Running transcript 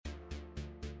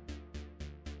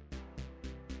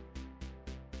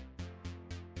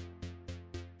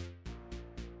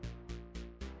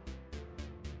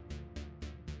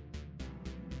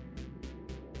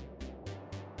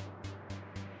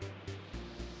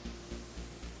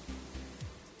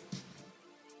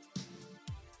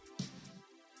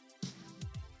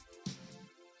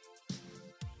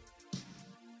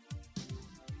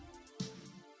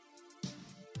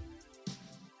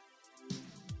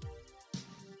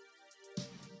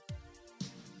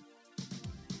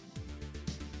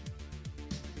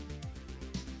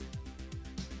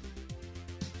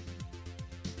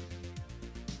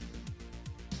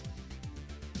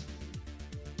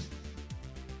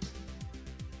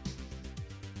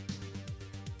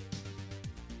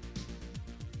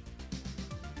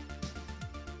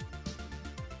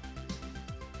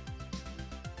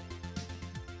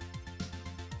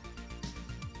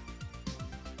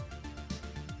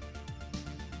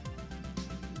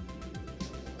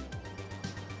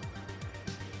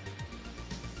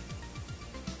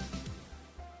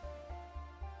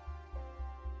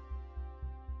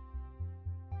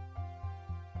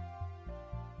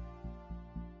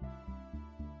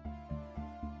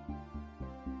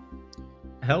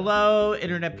Hello,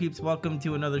 internet peeps. Welcome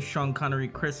to another Sean Connery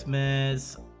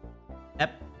Christmas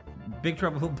ep- Big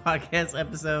Trouble podcast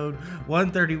episode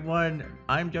 131.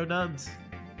 I'm Joe Dubs.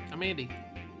 I'm Andy.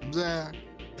 Zach.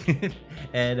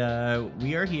 And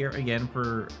we are here again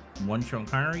for one Sean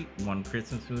Connery, one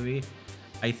Christmas movie.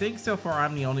 I think so far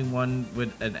I'm the only one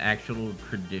with an actual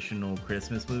traditional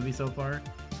Christmas movie so far.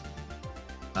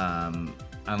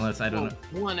 Unless I don't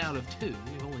know. One out of two.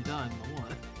 We've only done the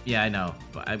one. Yeah, I know.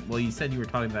 But well, you said you were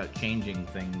talking about changing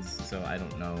things, so I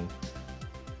don't know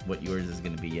what yours is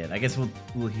going to be yet. I guess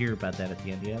we'll hear about that at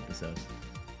the end of the episode.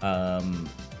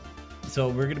 So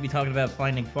we're going to be talking about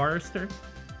Finding Forrester,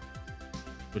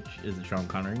 which is a Sean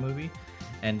Connery movie,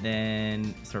 and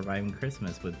then Surviving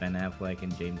Christmas with Ben Affleck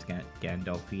and James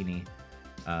Gandolfini,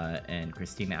 and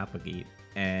Christina Applegate,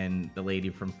 and the lady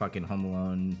from fucking Home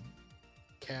Alone,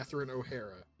 Catherine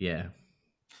O'Hara. Yeah.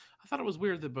 I thought it was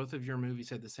weird that both of your movies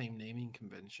had the same naming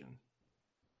convention.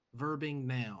 Verbing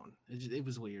noun. It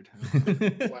was weird.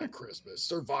 Black Christmas.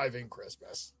 Surviving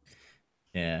Christmas.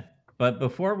 Yeah. But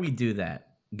before we do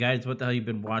that, guys, what the hell you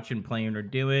been watching, playing, or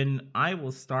doing? I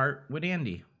will start with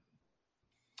Andy.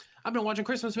 I've been watching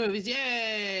Christmas movies.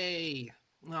 Yay!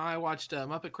 I watched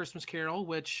Muppet Christmas Carol,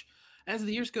 which, as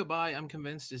the years go by, I'm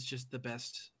convinced is just the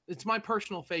best. It's my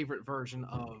personal favorite version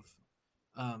of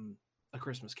A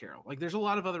Christmas Carol. Like, there's a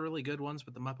lot of other really good ones,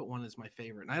 but the Muppet one is my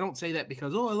favorite. And I don't say that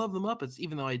because, I love the Muppets,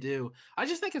 even though I do. I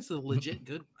just think it's a legit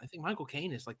good one. I think Michael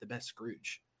Caine is like the best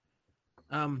Scrooge.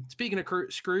 Speaking of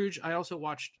Scrooge, I also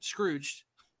watched Scrooged,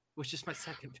 which is my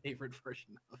second favorite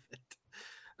version of it.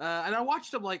 And I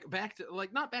watched them like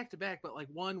not back to back, but like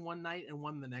one night and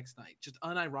one the next night, just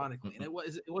unironically. And it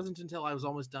wasn't until I was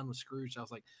almost done with Scrooge I was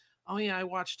like, oh yeah, I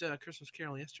watched Christmas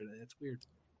Carol yesterday. That's weird.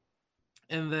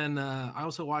 And then I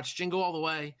also watched Jingle All the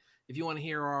Way. If you want to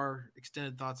hear our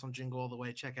extended thoughts on Jingle All the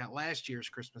Way, check out last year's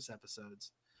Christmas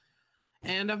episodes.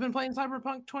 And I've been playing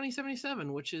Cyberpunk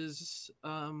 2077, which is,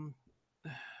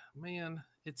 man,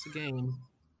 it's a game.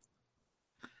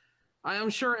 I am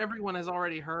sure everyone has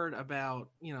already heard about,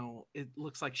 it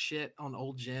looks like shit on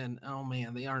old gen. Oh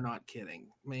man, they are not kidding,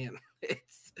 man.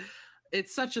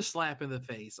 It's such a slap in the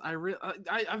face.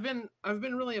 I've been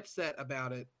really upset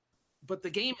about it, but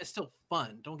the game is still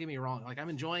fun. Don't get me wrong. Like,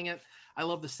 I'm enjoying it. I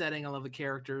love the setting. I love the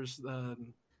characters.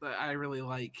 I really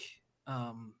like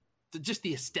just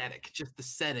the aesthetic. Just the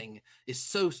setting is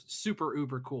so super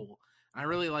uber cool. I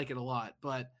really like it a lot,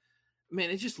 but man,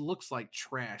 it just looks like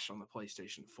trash on the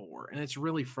PlayStation 4. And it's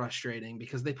really frustrating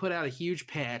because they put out a huge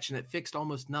patch and it fixed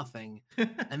almost nothing.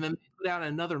 And then they put out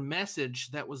another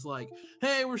message that was like,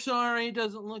 hey, we're sorry, it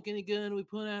doesn't look any good. We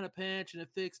put out a patch and it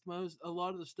fixed a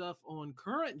lot of the stuff on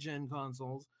current gen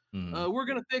consoles. We're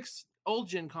going to fix old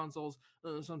gen consoles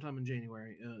sometime in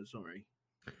January. Sorry.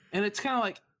 And it's kind of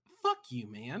like, fuck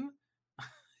you, man.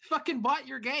 Fucking bought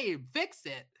your game. Fix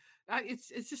it.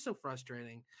 It's just so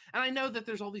frustrating. And I know that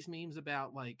there's all these memes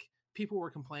about, like, people were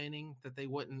complaining that they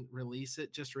wouldn't release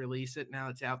it, just release it. Now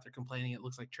it's out, they're complaining it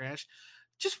looks like trash.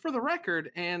 Just for the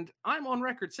record, and I'm on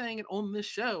record saying it on this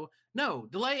show, no,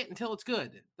 delay it until it's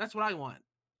good. That's what I want.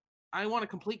 I want a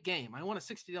complete game. I want a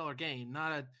 $60 game,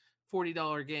 not a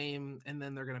 $40 game, and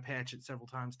then they're going to patch it several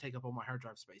times, take up all my hard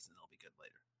drive space, and it'll be good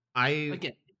later.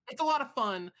 Again, it's a lot of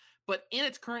fun, but in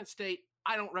its current state,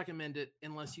 I don't recommend it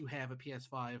unless you have a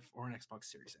PS5 or an Xbox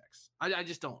Series X. I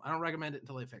just don't. I don't recommend it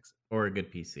until they fix it. Or a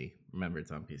good PC. Remember,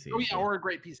 it's on PC. Oh yeah, or a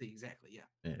great PC. Exactly.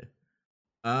 Yeah.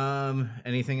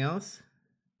 Anything else?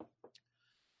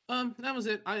 That was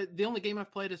it. The only game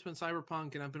I've played has been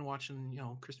Cyberpunk, and I've been watching,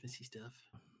 Christmassy stuff.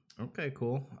 Okay,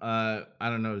 cool. I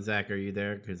don't know, Zach, are you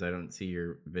there? Because I don't see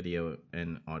your video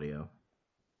and audio.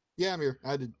 Yeah, I'm here.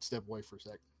 I had to step away for a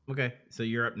sec. Okay, so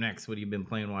you're up next. What have you been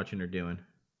playing, watching, or doing?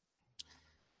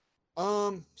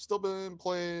 Still been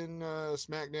playing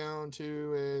SmackDown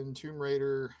 2 and Tomb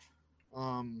Raider.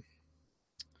 I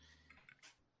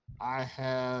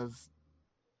have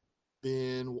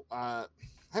been I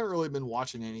haven't really been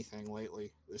watching anything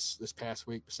lately this past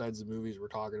week besides the movies we're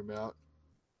talking about.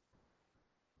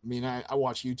 I mean, I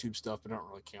watch YouTube stuff, but I don't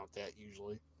really count that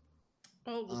usually.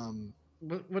 Oh,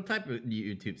 what type of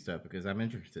YouTube stuff? Because I'm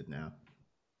interested now.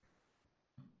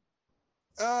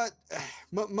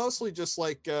 Mostly just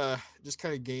like just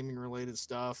kind of gaming related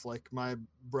stuff. Like, my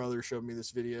brother showed me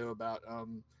this video about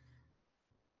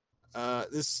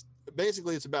this.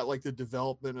 Basically, it's about like the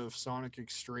development of Sonic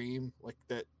Extreme, like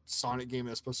that Sonic game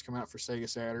that's supposed to come out for Sega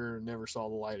Saturn and never saw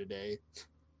the light of day.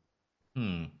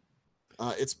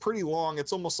 It's pretty long.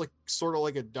 It's almost like sort of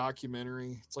like a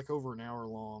documentary. It's like over an hour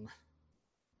long.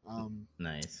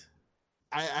 Nice.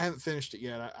 I haven't finished it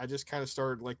yet. I just kind of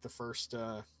started like the first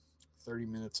 30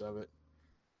 minutes of it.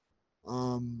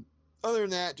 Other than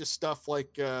that, just stuff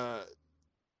like I've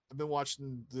been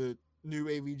watching the new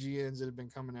AVGNs that have been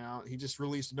coming out. He just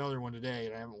released another one today,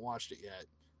 and I haven't watched it yet.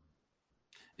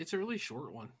 It's a really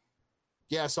short one.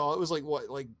 Yeah, I saw it was like what,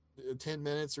 like 10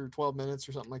 minutes or 12 minutes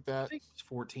or something like I that. think it's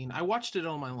 14. I watched it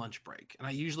on my lunch break, and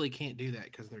I usually can't do that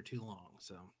because they're too long.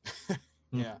 So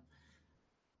Yeah.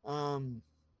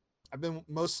 I've been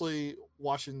mostly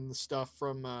watching the stuff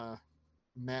from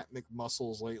Matt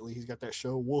McMuscles lately. He's got that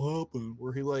show What Happened,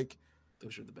 where he like,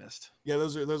 those are the best. yeah,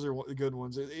 those are the good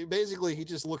ones. Basically, he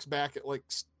just looks back at like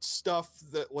stuff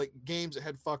that like games that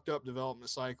had fucked up development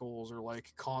cycles, or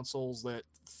like consoles that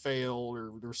failed,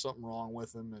 or there's something wrong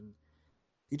with them, and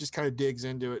he just kind of digs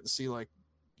into it to see like,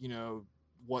 you know,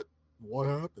 what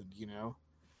happened, you know.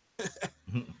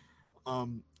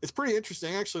 It's pretty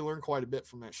interesting. I actually learned quite a bit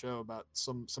from that show about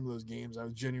some of those games. I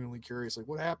was genuinely curious, like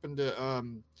what happened to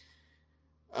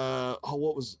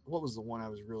what was the one I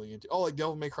was really into? Oh, like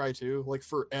Devil May Cry 2. Like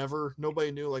forever,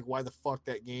 nobody knew like why the fuck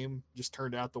that game just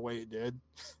turned out the way it did.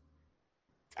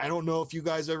 I don't know if you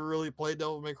guys ever really played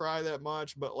Devil May Cry that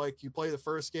much, but like you play the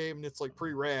first game and it's like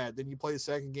pretty rad. Then you play the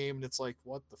second game and it's like,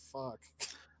 what the fuck?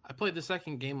 I played the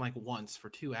second game like once for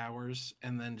 2 hours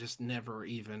and then just never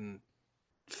even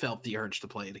felt the urge to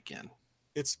play it again.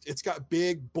 It's got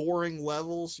big, boring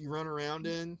levels you run around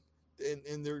in,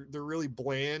 and they're really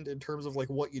bland in terms of like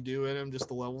what you do in them, just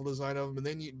the level design of them. And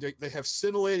then they have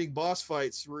scintillating boss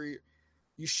fights where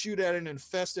you shoot at an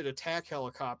infested attack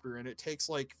helicopter and it takes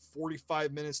like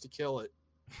 45 minutes to kill it.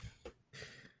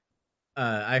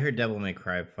 I heard Devil May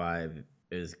Cry 5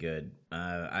 is good.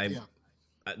 The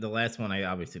last one I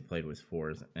obviously played was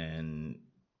 4, and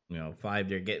you know 5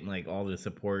 they're getting like all the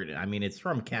support. I mean, it's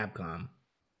from Capcom,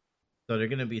 so they're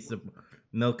gonna be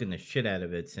milking the shit out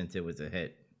of it since it was a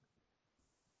hit.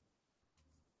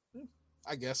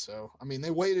 I guess so. I mean,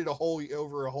 they waited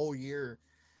over a whole year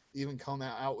to even come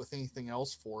out with anything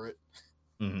else for it.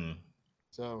 Mm-hmm.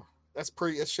 So that's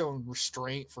showing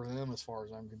restraint for them as far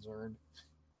as I'm concerned.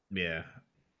 Yeah.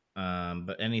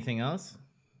 But anything else?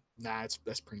 Nah,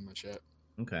 that's pretty much it.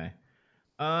 Okay.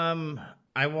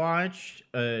 I watched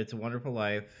It's a Wonderful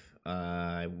Life.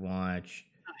 I watched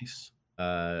Nice.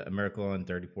 A Miracle on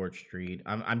 34th Street.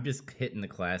 I'm just hitting the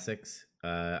classics.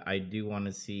 I do want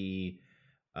to see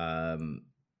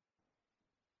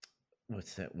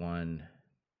what's that one?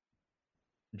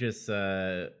 Just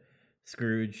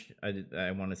Scrooge.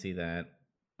 I want to see that.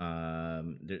 I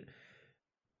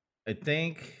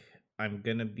think I'm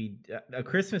gonna be A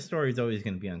Christmas Story is always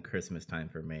gonna be on Christmas time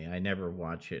for me. I never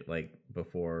watch it like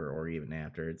before or even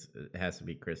after. It has to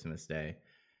be Christmas Day.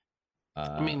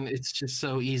 I mean, it's just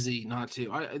so easy not to.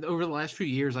 Over the last few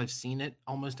years, I've seen it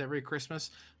almost every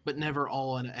Christmas, but never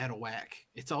all at a whack.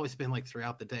 It's always been like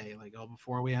throughout the day, like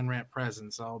before we unwrap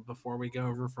presents, before we go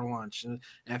over for lunch,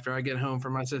 after I get home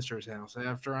from my sister's house,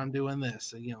 after I'm doing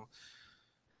this, you know.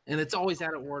 And it's always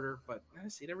out of order, but I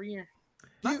see it every year.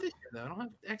 Not this year though. I don't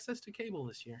have access to cable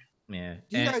this year. Yeah.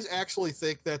 Do you guys actually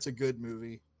think that's a good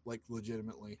movie? Like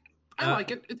legitimately? I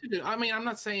like it. It's good. I mean, I'm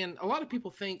not saying a lot of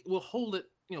people think we'll hold it,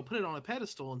 you know, put it on a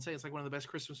pedestal and say it's like one of the best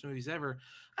Christmas movies ever.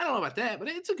 I don't know about that, but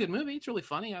it's a good movie. It's really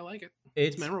funny. I like it.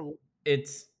 It's memorable.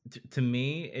 It's to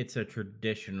me, it's a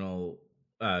traditional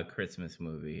Christmas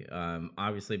movie.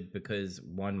 Obviously because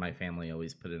one, my family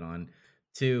always put it on.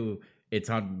 2, it's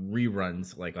on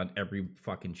reruns like on every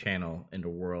fucking channel in the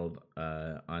world,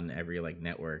 on every like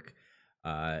network.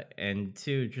 And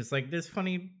 2, just like there's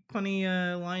funny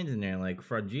lines in there, like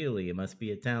fragile, it must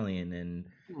be Italian,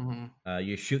 and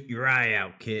you shoot your eye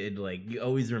out, kid. Like you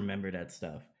always remember that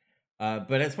stuff.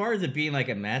 But as far as it being like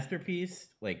a masterpiece,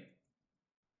 like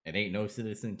it ain't no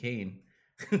Citizen Kane.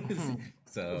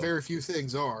 So very few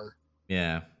things are.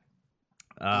 Yeah.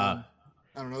 I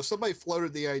don't know. Somebody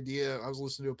floated the idea. I was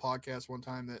listening to a podcast one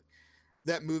time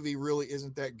that movie really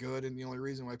isn't that good, and the only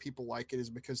reason why people like it is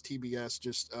because TBS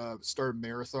just started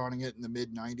marathoning it in the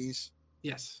mid '90s.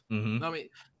 Yes. Mm-hmm. I mean,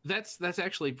 that's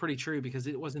actually pretty true because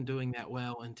it wasn't doing that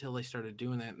well until they started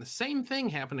doing that. And the same thing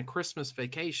happened to Christmas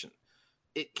Vacation.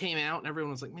 It came out and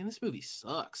everyone was like, "Man, this movie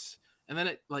sucks." And then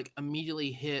it like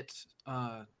immediately hit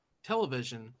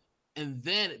television, and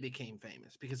then it became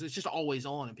famous because it's just always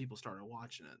on and people started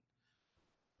watching it.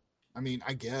 I mean,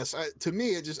 I guess to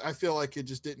me, I feel like it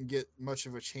just didn't get much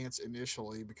of a chance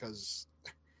initially because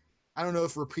I don't know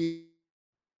if repeat.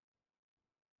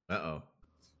 Yeah.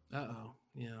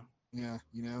 Yeah,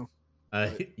 you know.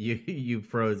 You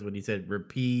froze when you said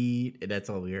repeat, and that's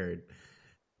all we heard.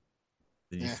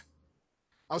 Yeah.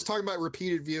 I was talking about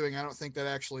repeated viewing. I don't think that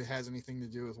actually has anything to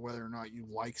do with whether or not you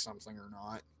like something or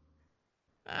not.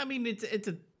 I mean, it's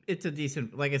it's a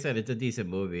decent, like I said, it's a decent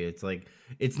movie. It's like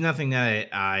it's nothing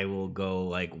that I will go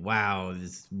like, wow,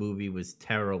 this movie was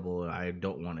terrible. I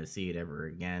don't want to see it ever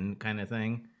again, kind of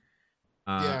thing.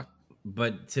 Uh, Yeah.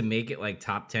 but to make it like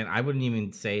top 10, I wouldn't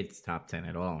even say it's top 10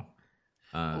 at all.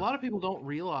 A lot of people don't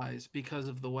realize because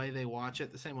of the way they watch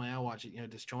it, the same way I watch it,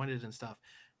 disjointed and stuff.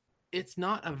 It's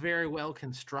not a very well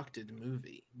constructed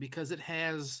movie because it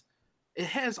has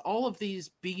all of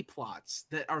these B plots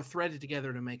that are threaded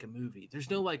together to make a movie. There's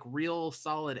no like real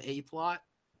solid A plot.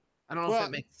 I don't know if Well,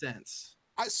 that makes sense.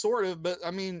 I sort of, but I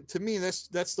mean, to me,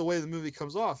 that's the way the movie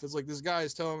comes off. It's like this guy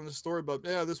is telling the story about,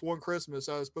 yeah, this one Christmas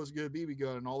I was supposed to get a BB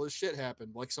gun and all this shit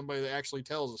happened. Like somebody that actually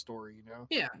tells a story, you know?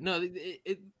 Yeah, no,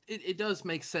 it does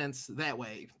make sense that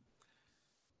way.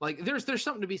 Like there's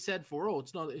something to be said for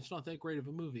it's not that great of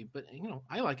a movie, but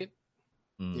I like it.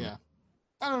 Yeah.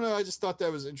 I don't know. I just thought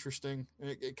that was interesting.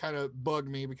 And it kind of bugged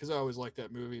me because I always liked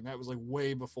that movie. And that was like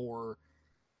way before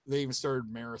they even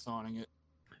started marathoning it.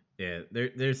 Yeah,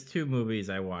 there's two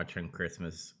movies I watch on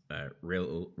Christmas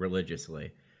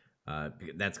religiously.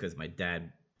 That's because my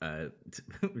dad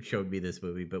showed me this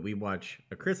movie. But we watch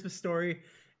A Christmas Story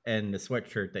and the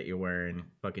sweatshirt that you're wearing,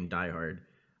 fucking Die Hard.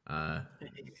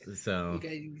 So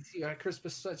you got a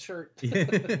Christmas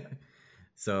sweatshirt.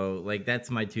 So like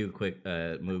that's my two quick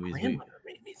movies. My grandmother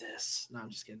made me this. No, I'm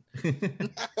just kidding.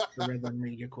 The Red Line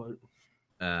Radio quote.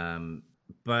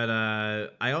 But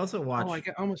I also watched. Oh, I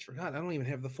almost forgot. I don't even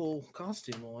have the full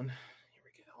costume on.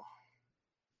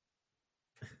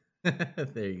 Here we go.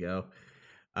 There you go.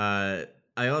 I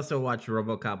also watched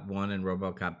RoboCop 1 and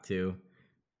RoboCop 2.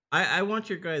 I want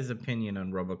your guys' opinion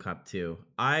on RoboCop 2.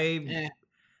 I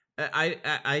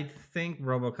think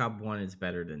RoboCop 1 is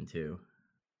better than 2.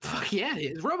 Fuck yeah,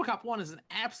 it is. RoboCop 1 is an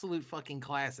absolute fucking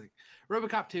classic.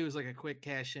 RoboCop 2 is like a quick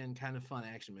cash-in kind of fun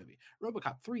action movie.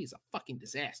 RoboCop 3 is a fucking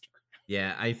disaster.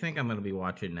 Yeah, I think I'm gonna be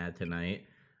watching that tonight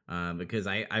because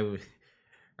I like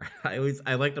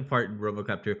the part in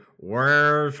RoboCop 2.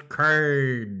 Where's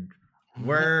Kane?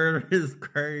 Where is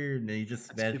Kane? And he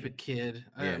just that stupid kid.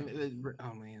 Yeah.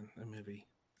 Oh man, that movie.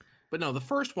 But no, the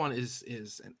first one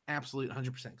is an absolute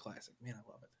 100% classic. Man, I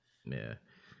love it.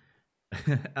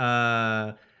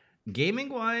 Yeah. Gaming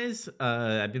wise,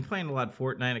 I've been playing a lot of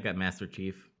Fortnite. I got Master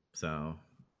Chief, so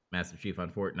Master Chief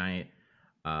on Fortnite.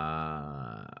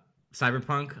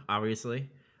 Cyberpunk, obviously.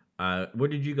 What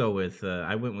did you go with?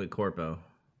 I went with Corpo.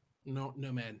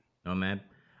 Nomad. Nomad.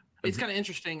 It's kind of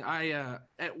interesting. I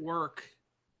at work,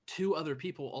 2 other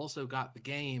people also got the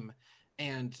game,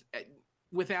 and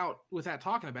without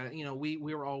talking about it, we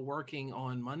were all working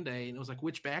on Monday, and it was like,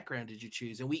 which background did you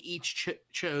choose? And we each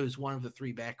chose one of the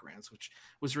 3 backgrounds, which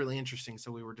was really interesting.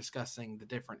 So we were discussing the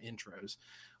different intros,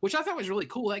 which I thought was really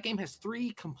cool. That game has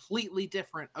 3 completely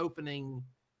different opening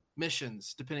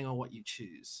missions depending on what you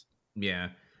choose. Yeah.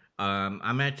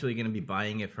 I'm actually going to be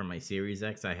buying it for my Series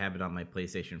X. I have it on my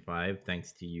PlayStation 5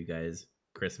 thanks to you guys'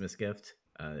 Christmas gift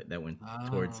that went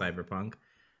towards Cyberpunk.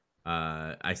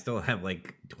 I still have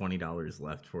like $20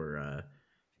 left for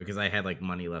because I had like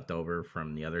money left over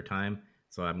from the other time.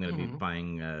 So I'm going to be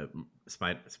buying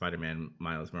Spider-Man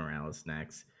Miles Morales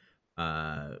next.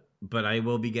 But I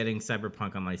will be getting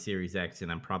Cyberpunk on my Series X,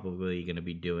 and I'm probably going to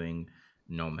be doing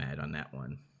Nomad on that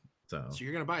one. So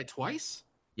you're going to buy it twice?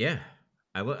 Yeah.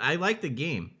 I like the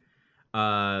game.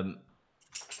 It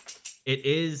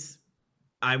is,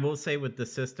 I will say, with the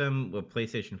system with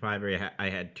PlayStation 5, I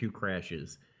had 2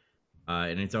 crashes,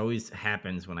 and it always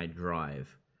happens when I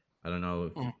drive. I don't know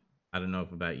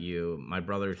if about you. My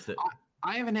brother said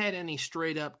I haven't had any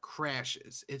straight up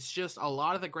crashes. It's just a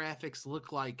lot of the graphics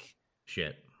look like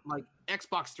shit, like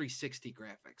Xbox 360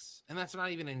 graphics, and that's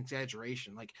not even an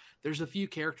exaggeration. Like there's a few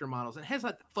character models, and it has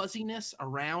like fuzziness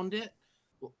around it.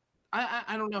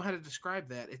 I don't know how to describe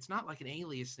that. It's not like an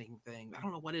aliasing thing. I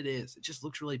don't know what it is. It just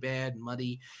looks really bad and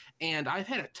muddy. And I've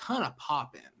had a ton of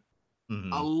pop-in.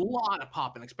 A lot of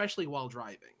pop-in, especially while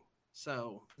driving.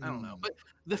 So, I don't know. But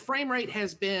the frame rate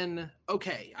has been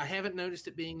okay. I haven't noticed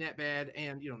it being that bad.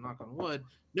 And, knock on wood,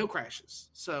 no crashes.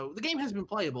 So, the game has been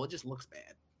playable. It just looks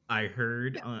bad. I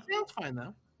heard... sounds fine,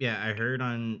 though. Yeah, I heard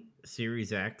on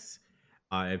Series X,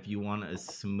 if you want a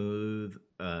smooth...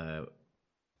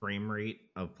 frame rate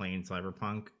of playing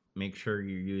Cyberpunk, make sure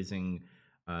you're using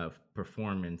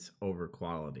performance over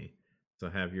quality.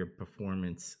 So have your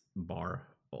performance bar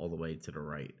all the way to the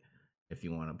right if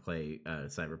you want to play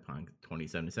Cyberpunk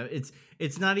 2077.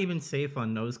 It's not even safe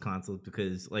on those consoles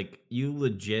because like you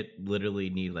literally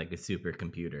need like a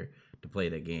supercomputer to play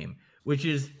the game, which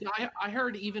is I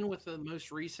heard even with the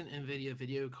most recent NVIDIA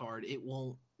video card, it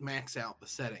won't max out the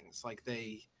settings. Like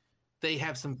they they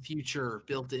have some future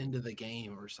built into the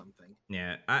game or something.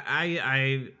 Yeah,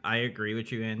 I agree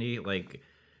with you, Andy. Like,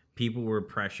 people were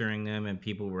pressuring them and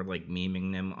people were like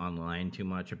memeing them online too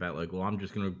much about like, well, I'm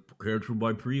just gonna cancel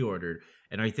my pre-order.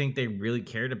 And I think they really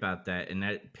cared about that, and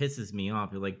that pisses me off.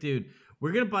 You're like, dude,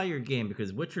 we're gonna buy your game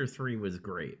because Witcher 3 was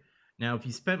great. Now, if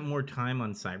you spent more time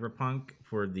on Cyberpunk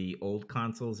for the old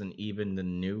consoles and even the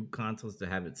new consoles to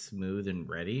have it smooth and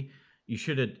ready, you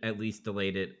should have at least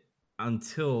delayed it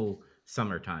until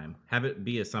summertime. Have it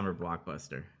be a summer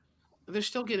blockbuster. They're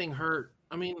still getting hurt.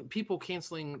 I mean, people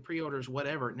canceling pre-orders,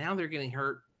 whatever. Now they're getting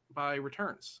hurt by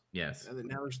returns. Yes. And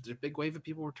now there's a big wave of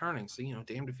people returning. So,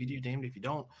 damned if you do, damned if you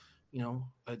don't.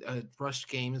 A rushed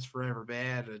game is forever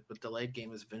bad. A delayed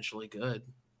game is eventually good.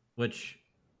 Which,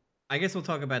 I guess we'll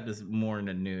talk about this more in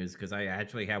the news, because I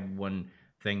actually have one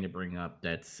thing to bring up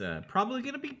that's probably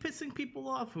going to be pissing people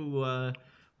off who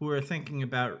are thinking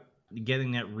about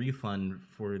getting that refund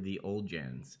for the old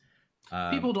gens.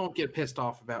 People don't get pissed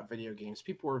off about video games.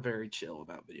 People are very chill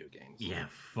about video games. Yeah,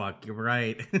 fuck, you're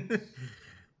right.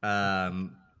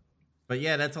 But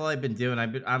yeah, that's all I've been doing.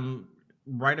 I'm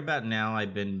right about now.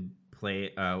 I've been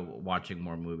watching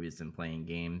more movies than playing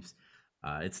games.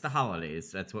 It's the holidays.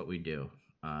 That's what we do.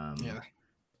 Yeah.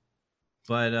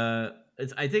 But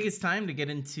I think it's time to get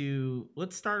into.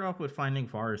 Let's start off with Finding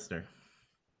Forrester.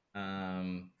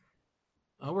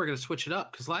 Oh, we're gonna switch it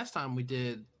up because last time we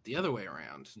did the other way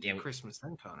around. Yeah. Christmas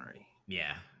then Connery.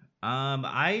 Yeah.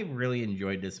 I really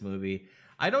enjoyed this movie.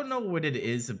 I don't know what it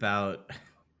is about.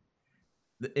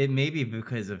 It may be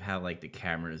because of how like the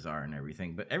cameras are and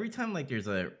everything, but every time like there's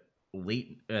a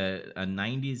late a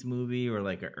 90s movie or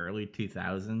like an early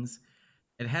 2000s,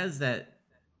 it has that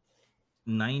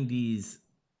 90s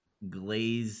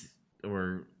glaze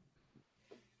or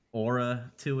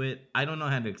aura to it. I don't know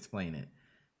how to explain it.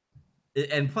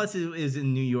 And plus it is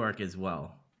in New York as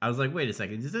well. I was like, wait a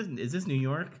second, is this New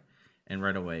York? And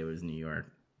right away it was New York.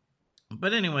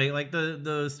 But anyway, like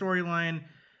the storyline,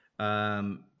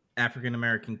 African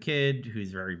American kid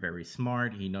who's very, very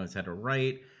smart. He knows how to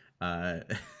write.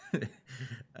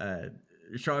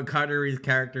 Sean Connery's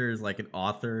character is like an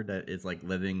author that is like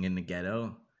living in the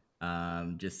ghetto,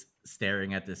 just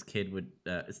staring at the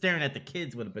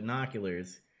kids with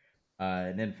binoculars,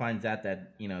 and then finds out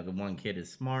that the one kid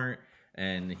is smart,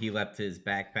 and he left his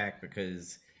backpack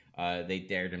because they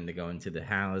dared him to go into the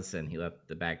house, and he left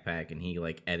the backpack, and he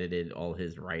like edited all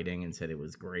his writing and said it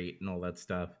was great and all that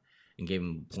stuff, and gave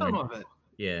him some of it.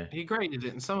 Yeah, he graded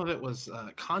it, and some of it was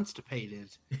constipated,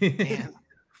 and a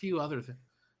few other things.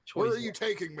 Where are you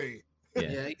taking me?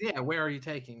 Yeah. Where are you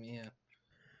taking me?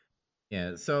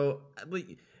 Yeah. So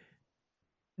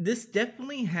this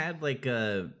definitely had like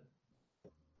a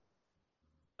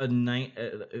night,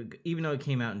 even though it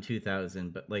came out in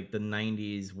 2000, but like the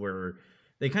 90s where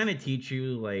they kind of teach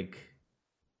you like,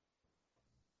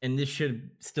 and this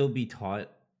should still be taught,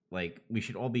 like we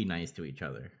should all be nice to each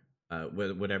other,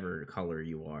 whatever color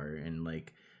you are, and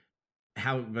like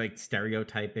how like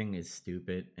stereotyping is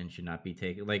stupid and should not be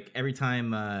taken. Like every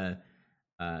time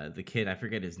the kid, I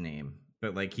forget his name,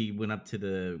 but like he went up to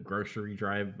the grocery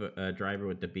driver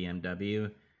with the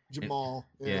BMW, Jamal.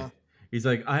 And, yeah. He's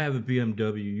like, I have a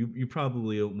BMW. You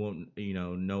probably won't,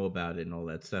 know about it and all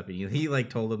that stuff. And he like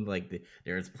told him like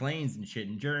there's planes and shit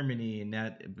in Germany, and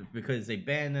that because they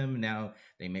banned them, now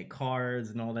they make cars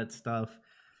and all that stuff,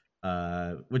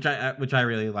 which I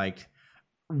really liked.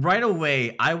 Right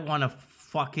away, I want to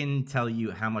fucking tell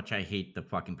you how much I hate the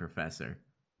fucking professor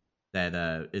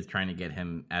that is trying to get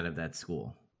him out of that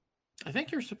school. I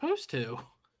think you're supposed to.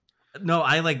 No,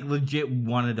 I like legit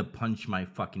wanted to punch my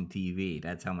fucking TV.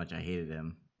 That's how much I hated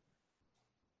him.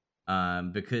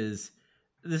 Because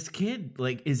this kid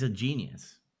like is a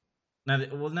genius. Not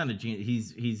a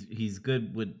genius. He's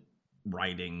good with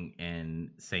writing and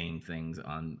saying things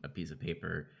on a piece of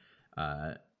paper.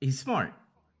 He's smart.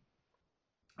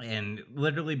 And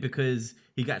literally because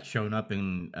he got shown up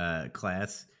in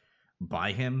class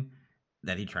by him,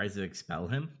 that he tries to expel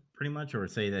him pretty much, or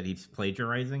say that he's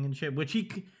plagiarizing and shit, which he,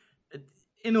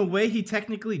 in a way, he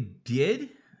technically did,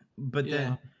 but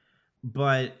Yeah.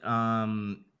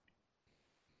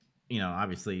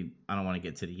 Obviously, I don't want to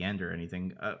get to the end or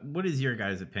anything. What is your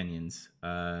guys' opinions?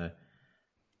 I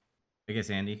guess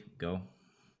Andy, go.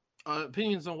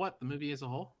 Opinions on what? The movie as a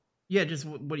whole? Yeah, just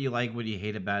what do you like? What do you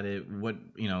hate about it? What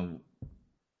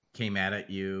came at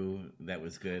you that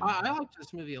was good? I liked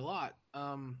this movie a lot.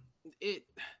 It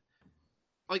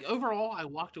like overall, I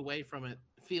walked away from it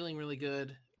feeling really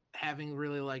good, having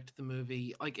really liked the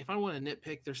movie. Like if I want to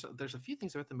nitpick, there's a few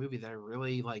things about the movie that I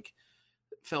really like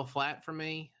fell flat for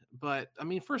me. But I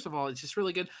mean, first of all, it's just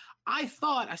really good. I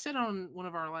said on one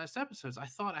of our last episodes, I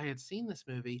thought I had seen this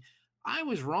movie. I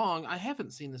was wrong. I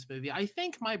haven't seen this movie. I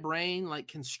think my brain like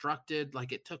constructed,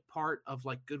 like it took part of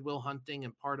like Good Will Hunting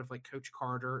and part of like Coach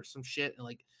Carter or some shit. And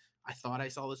like I thought I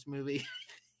saw this movie.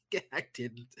 I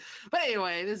didn't. But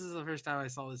anyway, this is the first time I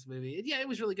saw this movie. And yeah, it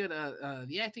was really good.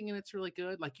 The acting in it's really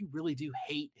good. Like you really do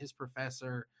hate his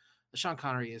professor. Sean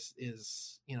Connery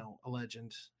is a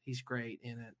legend. He's great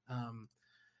in it.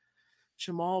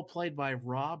 Jamal, played by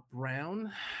Rob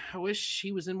Brown. I wish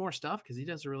he was in more stuff because he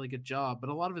does a really good job.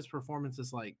 But a lot of his performance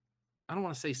is like, I don't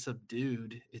want to say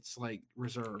subdued. It's like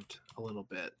reserved a little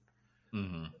bit.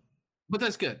 Mm-hmm. But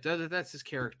that's good. That's his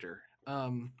character. I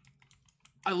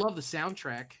love the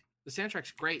soundtrack. The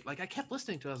soundtrack's great. Like I kept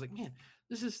listening to it. I was like, man,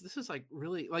 this is like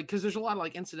really like, because there's a lot of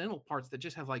like incidental parts that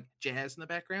just have like jazz in the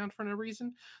background for no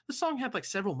reason. The song had like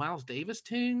several Miles Davis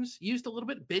tunes used a little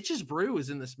bit. Bitches Brew is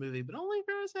in this movie, but only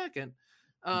for a second.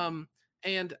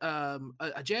 And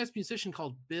a jazz musician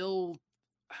called Bill,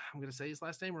 I'm going to say his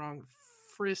last name wrong,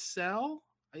 Frisell.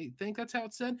 I think that's how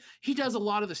it's said. He does a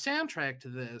lot of the soundtrack to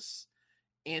this.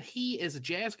 And he is a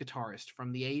jazz guitarist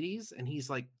from the 80s. And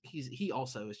he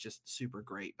also is just super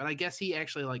great. But I guess he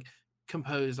actually like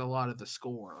composed a lot of the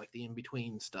score, like the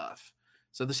in-between stuff.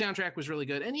 So the soundtrack was really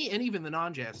good. And even the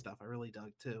non-jazz stuff I really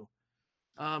dug too.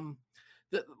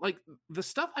 The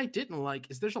stuff I didn't like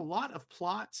is there's a lot of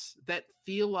plots that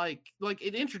feel like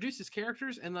it introduces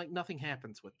characters and like nothing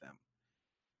happens with them.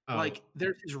 Oh. Like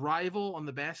there's his rival on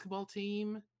the basketball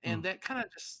team, and that kind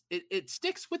of just it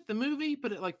sticks with the movie,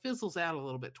 but it like fizzles out a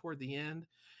little bit toward the end.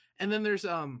 And then there's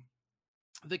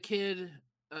the kid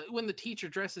when the teacher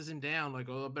dresses him down, like,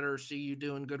 oh, I better see you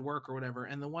doing good work or whatever.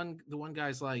 And the one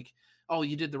guy's like, oh,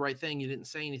 you did the right thing, you didn't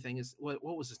say anything. Is what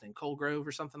was his name? Colgrove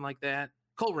or something like that.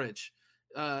 Coleridge.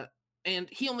 And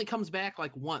he only comes back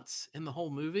like once in the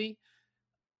whole movie.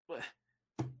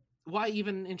 Why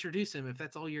even introduce him if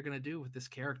that's all you're going to do with this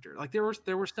character? Like there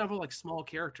were several like small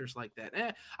characters like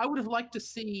that. I would have liked to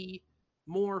see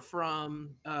more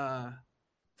from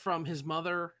his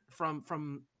mother,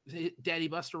 from Daddy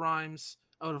Busta Rhymes.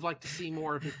 I would have liked to see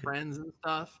more of his friends and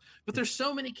stuff. But there's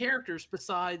so many characters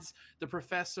besides the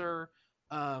professor,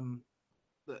 the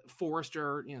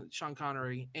Forrester, Sean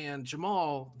Connery, and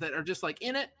Jamal that are just like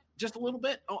in it just a little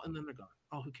bit. Oh, and then they're gone.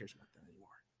 Oh, who cares about that anymore?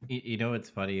 It's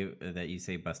funny that you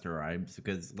say Busta Rhymes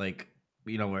because, like,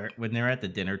 when they're at the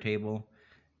dinner table,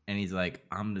 and he's like,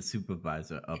 "I'm the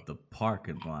supervisor of the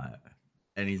parking lot,"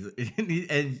 and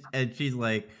and she's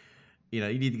like, you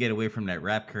need to get away from that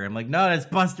rap career. I'm like, no, that's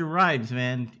Busta Rhymes,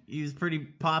 man. He was pretty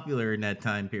popular in that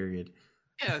time period.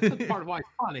 Yeah, that's part of why it's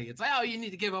funny. It's like, oh, you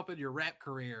need to give up on your rap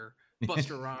career,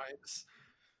 Busta Rhymes.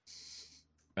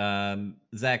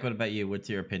 Zach, what about you? What's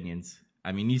your opinions?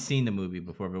 I mean, you've seen the movie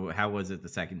before, but how was it the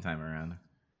second time around?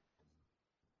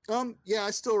 Yeah,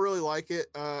 I still really like it.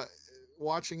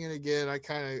 Watching it again, I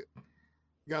kind of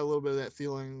got a little bit of that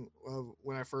feeling of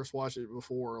when I first watched it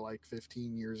before, like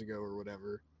 15 years ago or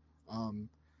whatever.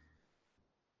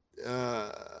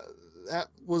 That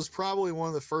was probably one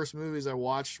of the first movies I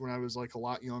watched when I was like a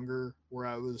lot younger, where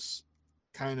I was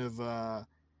kind of, I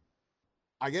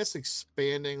guess,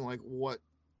 expanding like what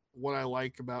I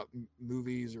like about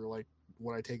movies, or like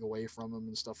what I take away from them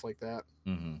and stuff like that.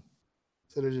 Mm-hmm.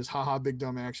 Instead of just haha big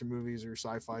dumb action movies or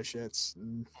sci-fi shits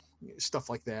and stuff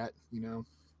like that,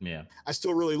 Yeah. I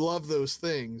still really love those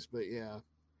things, but yeah,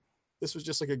 this was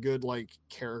just like a good like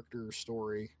character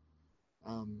story,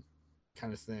 kind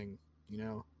of thing,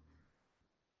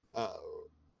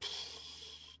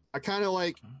 I kind of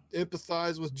like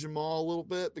empathize with Jamal a little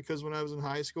bit because when I was in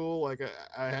high school, like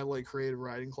I had like creative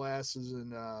writing classes,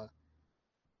 and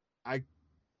I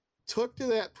took to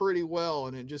that pretty well,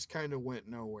 and it just kind of went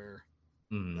nowhere.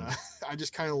 Mm-hmm. I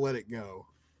just kind of let it go.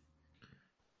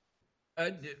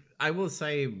 I will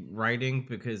say writing,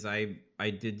 because I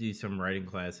did do some writing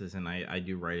classes, and I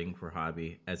do writing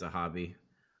as a hobby.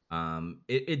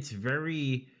 It's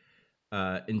very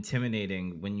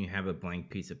intimidating when you have a blank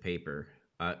piece of paper.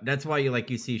 That's why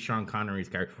you see Sean Connery's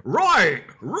character. Right.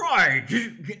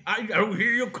 I don't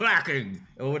hear you clacking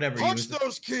or whatever. Punch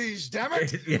those keys, damn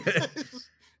it! Yeah.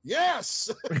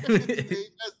 Yes, that's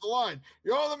the line.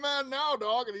 You're the man now,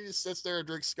 dog, and he just sits there and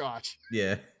drinks scotch.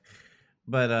 Yeah,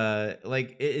 but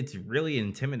it's really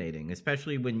intimidating,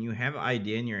 especially when you have an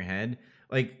idea in your head.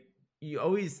 Like, you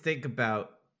always think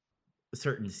about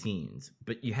certain scenes,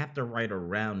 but you have to write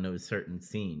around those certain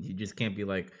scenes. You just can't be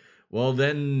like, well,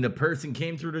 then the person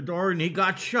came through the door and he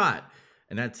got shot,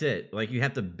 and that's it. Like, you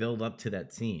have to build up to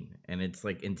that scene, and it's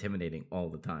like intimidating all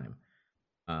the time.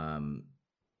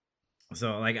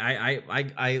 So like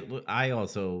I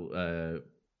also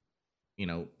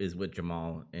is with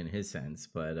Jamal in his sense.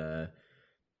 But uh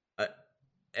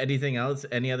anything else?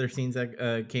 Any other scenes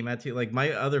that came out to you? Like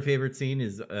my other favorite scene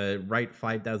is write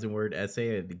 5,000 word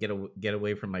essay to get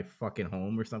away from my fucking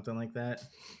home or something like that.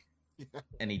 Yeah.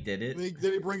 And he did it.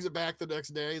 Then he brings it back the next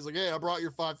day. He's like, "Hey, I brought your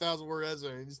 5,000 word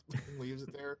essay." He just leaves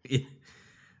it there.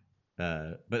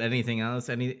 Yeah. But anything else?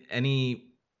 Any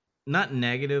not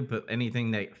negative, but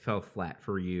anything that fell flat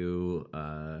for you?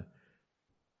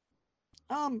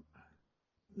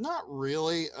 Not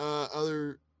really.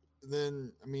 Other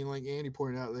than, I mean, like Andy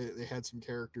pointed out, they had some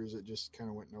characters that just kind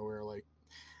of went nowhere. Like,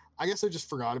 I guess I just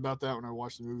forgot about that when I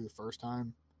watched the movie the first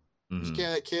time. Mm-hmm.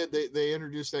 That kid, they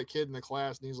introduced that kid in the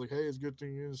class, and he's like, "Hey, it's a good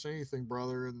thing you didn't say anything,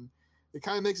 brother." And it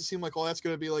kind of makes it seem like, well, that's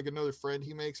going to be like another friend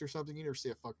he makes or something. You never see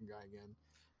a fucking guy again.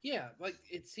 Yeah, like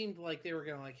it seemed like they were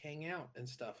going to like hang out and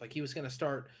stuff. Like he was going to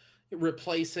start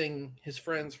replacing his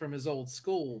friends from his old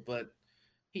school, but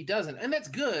he doesn't. And that's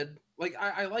good. Like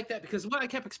I like that, because what I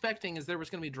kept expecting is there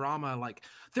was going to be drama. Like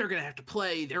they're going to have to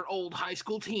play their old high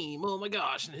school team. Oh my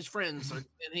gosh. And his friends and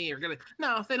he are going to,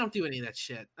 no, they don't do any of that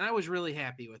shit. And I was really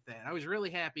happy with that. I was really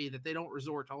happy that they don't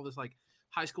resort to all this like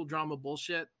high school drama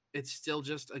bullshit. It's still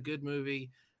just a good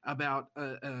movie about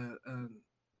a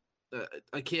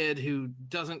kid who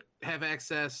doesn't have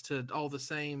access to all the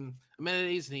same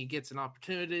amenities, and he gets an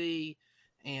opportunity,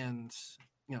 and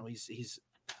he's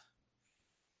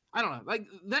I don't know, like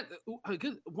that.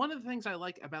 One of the things I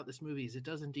like about this movie is it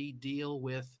does indeed deal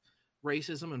with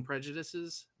racism and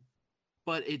prejudices,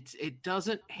 but it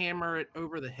doesn't hammer it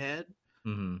over the head.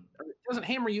 Mm-hmm. It doesn't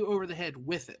hammer you over the head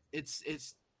with it.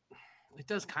 It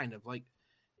does kind of, like,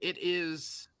 it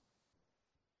is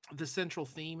the central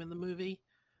theme in the movie,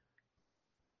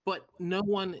 but no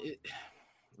one.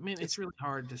 It's really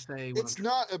hard to say. It's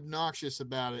not obnoxious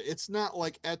about it. It's not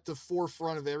like at the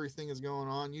forefront of everything that's going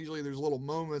on. Usually there's little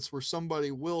moments where somebody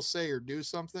will say or do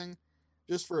something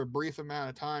just for a brief amount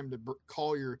of time to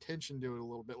call your attention to it a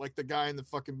little bit. Like the guy in the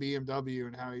fucking BMW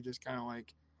and how he just kind of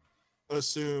like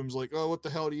assumes like, "Oh, what the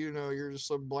hell do you know? You're just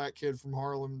some black kid from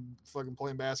Harlem fucking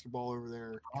playing basketball over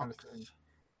there," kind of thing.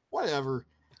 Whatever.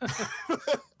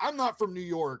 I'm not from New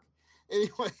York.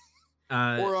 Anyway.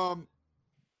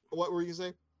 What were you gonna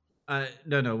say?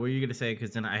 No. What were you gonna say?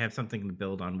 Because then I have something to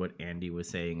build on what Andy was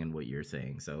saying and what you're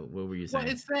saying. So what were you saying?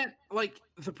 Well, it's that like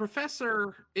the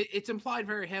professor. It's implied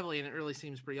very heavily, and it really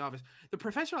seems pretty obvious. The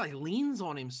professor like leans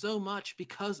on him so much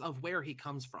because of where he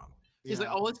comes from. He's like,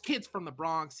 "Oh, this kid's from the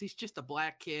Bronx. He's just a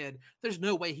black kid. There's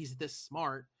no way he's this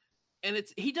smart." And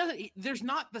there's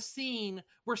not the scene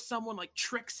where someone like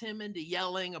tricks him into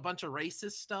yelling a bunch of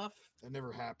racist stuff. That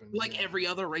never happened. Like every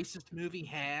other racist movie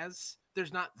has.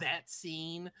 There's not that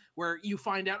scene where you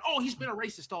find out, oh, he's been a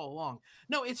racist all along.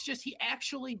 No, it's just he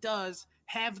actually does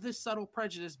have this subtle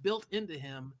prejudice built into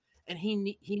him, and he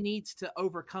needs to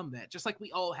overcome that, just like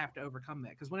we all have to overcome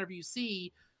that. Because whenever you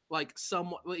see like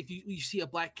someone, if you see a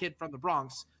black kid from the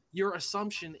Bronx, your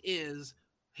assumption is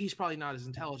he's probably not as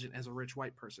intelligent as a rich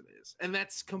white person is, and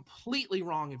that's completely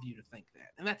wrong of you to think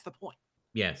that, and that's the point.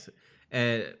 Yes,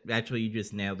 actually, you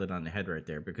just nailed it on the head right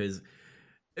there, because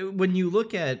when you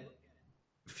look at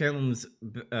films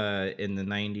in the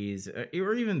 90s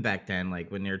or even back then, like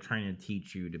when they're trying to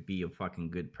teach you to be a fucking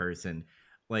good person,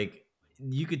 like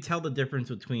you could tell the difference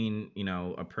between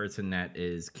a person that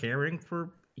is caring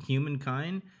for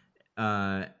humankind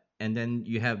and then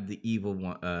you have the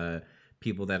evil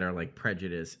people that are like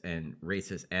prejudiced and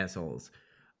racist assholes.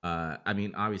 I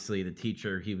mean, obviously the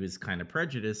teacher, he was kind of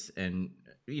prejudiced and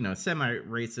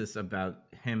semi-racist about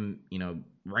him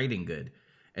writing good.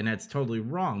 And that's totally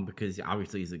wrong, because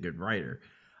obviously he's a good writer.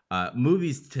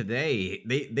 Movies today,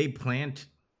 they plant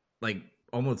like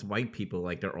almost white people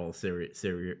like they're all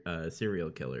serial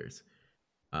killers,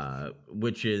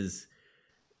 which is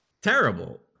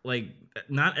terrible. Like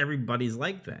not everybody's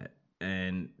like that,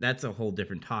 and that's a whole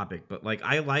different topic. But like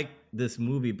I like this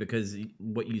movie because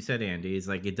what you said, Andy, is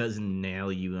like it doesn't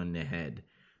nail you on the head.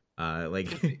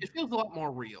 Like it feels a lot more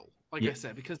real. Like I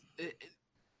said, because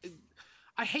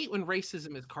I hate when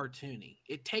racism is cartoony.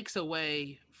 It takes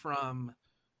away from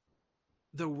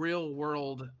the real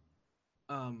world,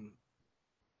 the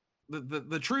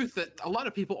truth that a lot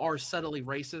of people are subtly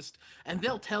racist, and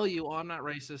they'll tell you, "Oh, I'm not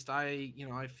racist.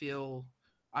 I feel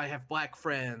I have black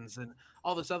friends and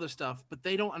all this other stuff," but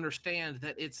they don't understand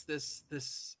that it's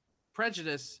this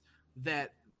prejudice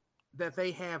that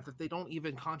they have that they don't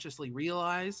even consciously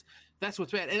realize. That's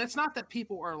what's bad. And it's not that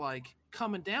people are like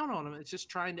coming down on them. It's just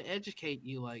trying to educate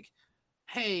you, like,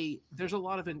 hey, there's a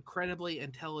lot of incredibly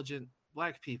intelligent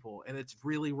black people, and it's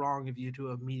really wrong of you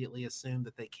to immediately assume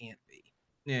that they can't be.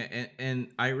 Yeah,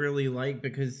 and I really like,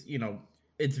 because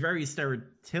it's very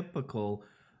stereotypical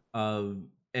of,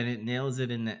 and it nails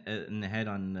it in the head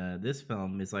on this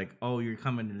film. Is like, oh, you're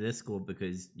coming to this school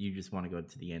because you just want to go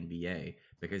to the NBA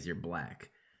because you're black.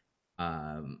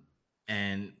 Um,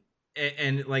 and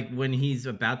like when he's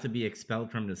about to be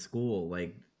expelled from the school,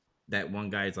 like that one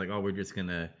guy's like, oh, we're just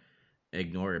gonna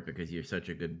ignore it because you're such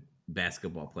a good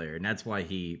basketball player, and that's why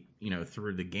he,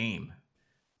 threw the game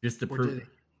just to prove.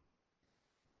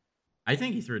 I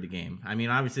think he threw the game. I mean,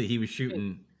 obviously he was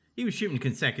shooting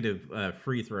consecutive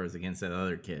free throws against that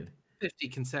other kid. 50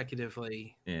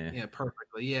 consecutively. Yeah,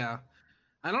 perfectly. Yeah,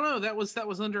 I don't know. That was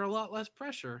under a lot less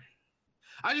pressure.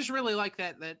 I just really like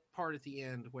that part at the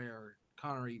end where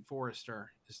Connery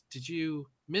Forrester is, did you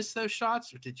miss those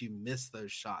shots or did you miss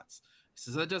those shots? He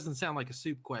says that doesn't sound like a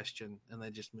soup question, and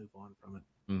they just move on from it.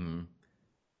 Mm-hmm.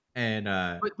 And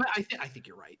but I think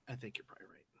you're right. I think you're probably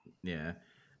right. Yeah,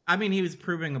 I mean, he was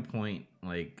proving a point.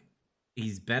 Like,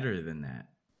 he's better than that,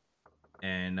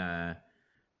 and I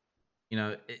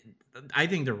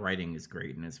think the writing is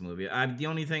great in this movie. The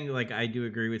only thing, like, I do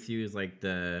agree with you is like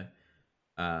the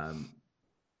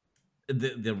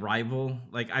rival.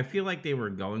 Like, I feel like they were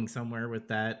going somewhere with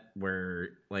that, where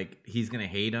like he's gonna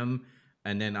hate him,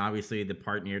 and then obviously the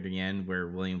part near the end where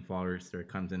William Forrester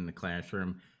comes in the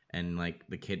classroom and like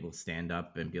the kid will stand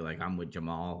up and be like, I'm with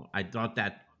Jamal. I thought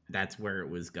that's where it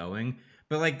was going,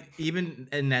 but like even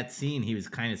in that scene, he was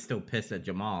kind of still pissed at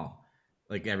Jamal.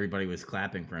 Like everybody was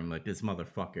clapping for him, like, this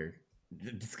motherfucker,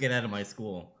 just get out of my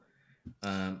school.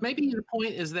 Maybe the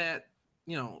point is that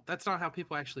that's not how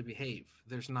people actually behave.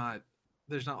 There's not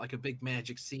like a big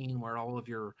magic scene where all of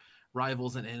your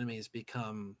rivals and enemies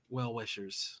become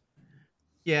well-wishers.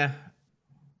 Yeah,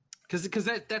 because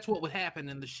that's what would happen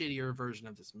in the shittier version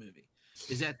of this movie.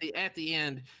 Is at the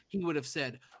end he would have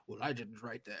said, well, I didn't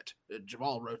write that,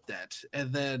 Jamal wrote that,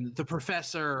 and then the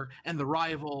professor and the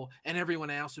rival and everyone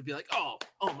else would be like, oh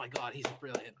my god, he's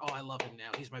brilliant, oh, I love him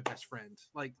now, he's my best friend.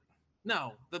 Like,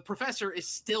 no, the professor is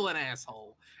still an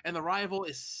asshole and the rival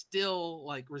is still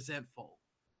like resentful.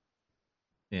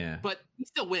 Yeah, but he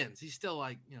still wins. He's still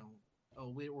like,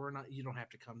 oh, we're not, you don't have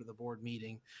to come to the board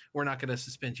meeting, we're not going to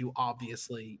suspend you,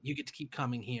 obviously you get to keep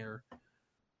coming here.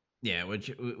 Yeah, which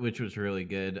was really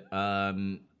good.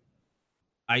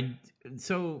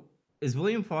 So is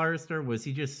William Forrester, was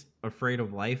he just afraid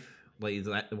of life? Like, is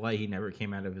that why he never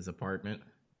came out of his apartment?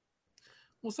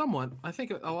 Well, somewhat. I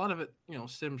think a lot of it,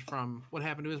 stems from what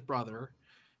happened to his brother,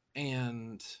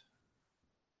 and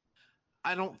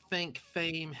I don't think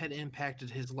fame had impacted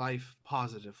his life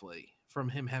positively from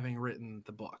him having written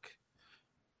the book.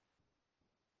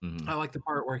 Mm-hmm. I like the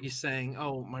part where he's saying,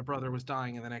 oh, my brother was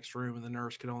dying in the next room and the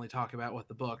nurse could only talk about what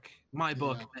my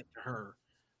book meant to her.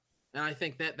 And I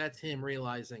think that's him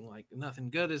realizing, like, nothing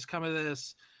good has come of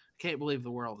this. I can't believe the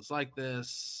world is like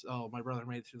this. Oh, my brother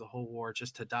made it through the whole war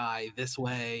just to die this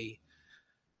way.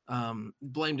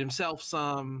 Blamed himself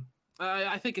some.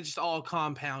 I think it just all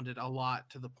compounded a lot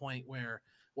to the point where,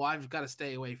 well, I've got to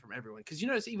stay away from everyone. Because you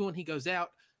notice even when he goes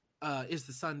out, is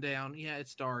the sun down? Yeah,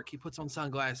 it's dark. He puts on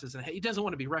sunglasses and he doesn't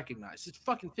want to be recognized. It's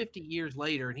fucking 50 years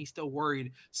later and he's still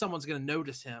worried someone's going to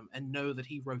notice him and know that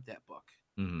he wrote that book.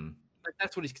 Mm-hmm.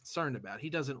 That's what he's concerned about. He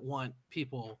doesn't want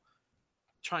people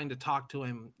trying to talk to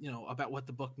him, about what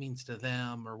the book means to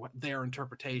them or what their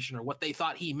interpretation or what they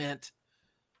thought he meant.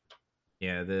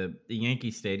 Yeah, the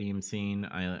Yankee Stadium scene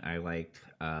I liked.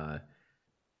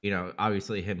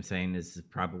 Obviously him saying this is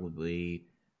probably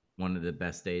one of the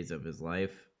best days of his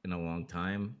life in a long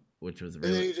time, which was really...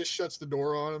 And then he just shuts the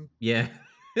door on him. Yeah.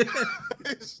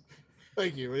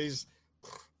 Thank you. He's...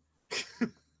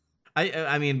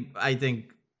 I mean, I think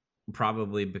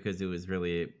probably because it was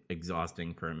really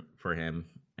exhausting for him,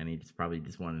 and he probably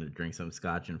just wanted to drink some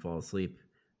scotch and fall asleep.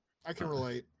 I can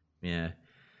relate. Yeah.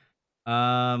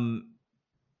 I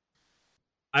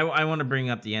want to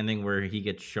bring up the ending where he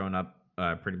gets shown up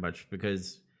pretty much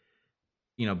because,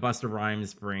 Busta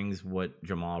Rhymes brings what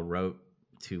Jamal wrote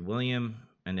to William,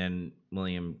 and then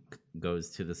William goes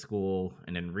to the school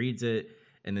and then reads it,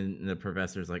 and then the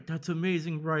professor's like, that's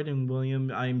amazing writing,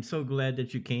 William. I'm so glad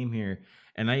that you came here.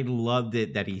 And I loved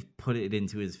it that he put it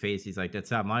into his face. He's like, that's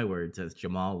not my word, that's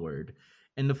Jamal word.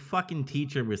 And the fucking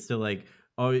teacher was still like,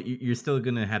 oh, you're still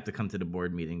going to have to come to the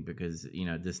board meeting because,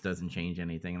 this doesn't change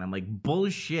anything. And I'm like,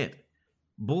 bullshit.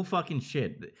 Bull fucking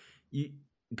shit.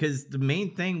 Because the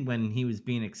main thing when he was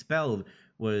being expelled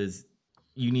was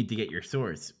you need to get your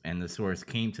source. And the source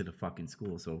came to the fucking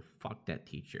school. So fuck that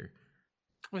teacher.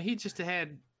 Well, he just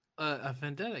had a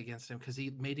vendetta against him because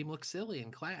he made him look silly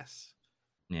in class.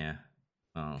 Yeah.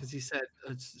 Oh. because he said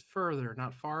it's further,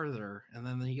 not farther, and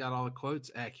then he got all the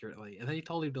quotes accurately, and then he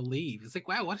told him to leave. It's like,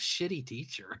 wow, what a shitty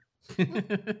teacher.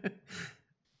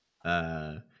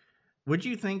 uh, what'd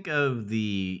you think of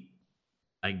the,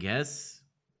 I guess,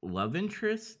 love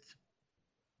interest?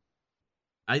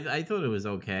 I thought it was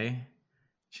okay.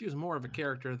 She was more of a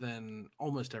character than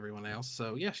almost everyone else,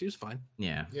 so yeah, she was fine.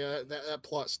 Yeah. Yeah, that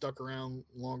plot stuck around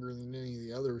longer than any of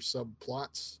the other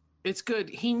subplots. It's good.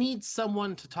 He needs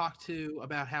someone to talk to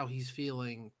about how he's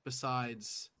feeling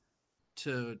besides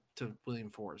to William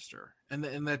Forrester, and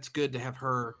that's good to have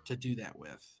her to do that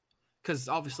with, because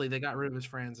obviously they got rid of his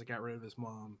friends, they got rid of his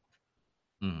mom.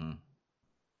 Mm-hmm.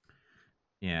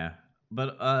 Yeah,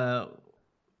 but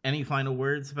any final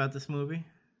words about this movie?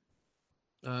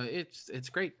 It's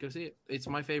great. Go see it. It's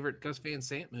my favorite Gus Van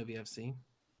Sant movie I've seen.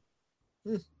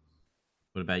 What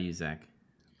about you, Zach?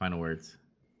 Final words.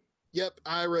 Yep,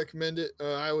 I recommend it.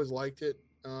 I always liked it.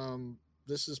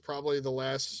 This is probably the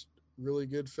last really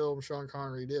good film Sean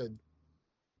Connery did.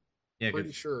 Yeah,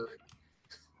 Pretty sure.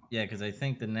 Yeah, because I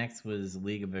think the next was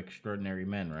League of Extraordinary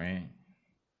Men, right?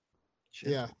 Shit.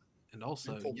 Yeah. And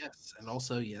also,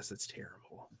 yes, it's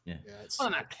terrible. Yeah. It's Well,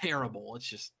 not terrible. It's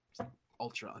just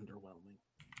ultra underwhelming.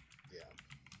 Yeah.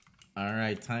 All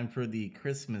right, time for the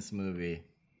Christmas movie.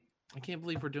 I can't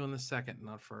believe we're doing this second,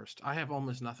 not first. I have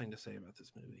almost nothing to say about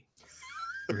this movie.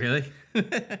 Really?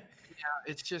 Yeah,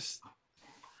 it's just.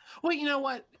 Well, you know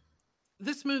what?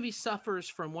 This movie suffers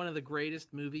from one of the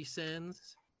greatest movie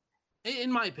sins,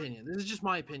 in my opinion. This is just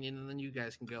my opinion, and then you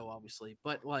guys can go, obviously.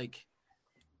 But like,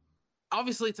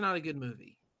 obviously, it's not a good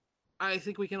movie. I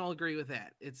think we can all agree with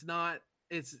that. It's not.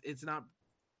 It's not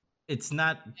It's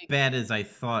not bad as I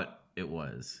thought it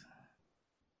was.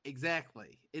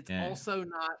 exactly. It's Yeah. also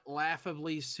not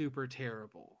laughably super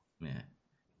terrible. Yeah.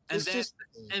 And It's just-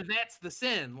 that's the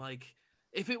sin. Like,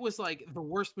 if it was like the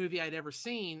worst movie I'd ever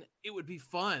seen, it would be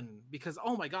fun because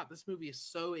oh my god, this movie is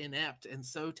so inept and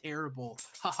so terrible.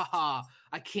 Ha ha ha!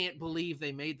 I can't believe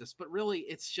they made this. But really,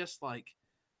 it's just like,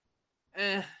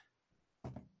 eh.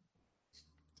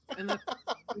 And that's,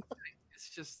 it's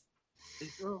just,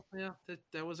 well, yeah,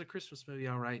 that was a Christmas movie,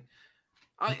 all right.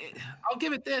 I'll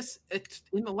give it this. It's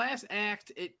in the last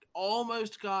act, it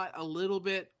almost got a little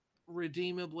bit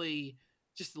redeemably,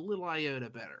 just a little iota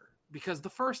better because the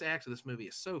first act of this movie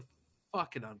is so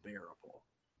fucking unbearable.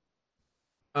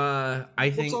 I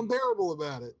think. What's unbearable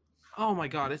about it? Oh my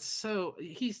god, it's so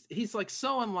he's like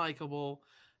so unlikable,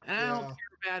 and I don't Yeah. care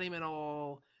about him at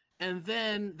all. And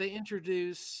then they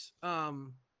introduce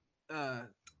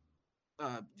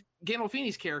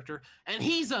Gandolfini's character, and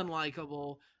he's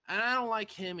unlikable, and I don't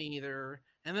like him either.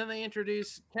 And then they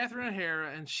introduce Catherine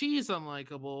O'Hara, and she's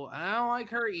unlikable, and I don't like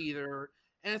her either.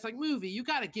 And it's like, movie, you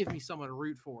got to give me someone to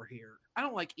root for here. I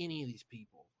don't like any of these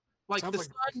people. Like Sounds like-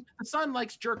 the son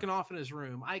likes jerking off in his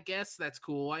room. I guess that's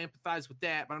cool. I empathize with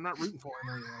that, but I'm not rooting for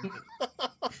him anymore.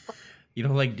 You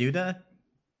don't like Duda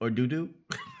or Doo-Doo?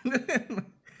 He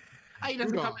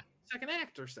doesn't Rudolph. come in the second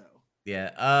act or so.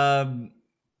 Yeah.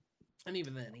 And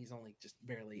even then, he's only just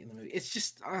barely in the movie. It's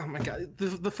just, oh my god,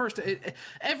 the first,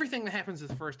 everything that happens in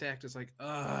the first act is like,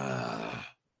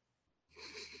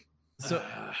 So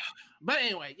but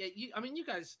anyway, yeah, you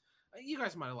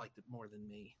guys might have liked it more than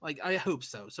me. Like, I hope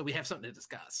so. So we have something to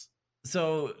discuss.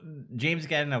 So James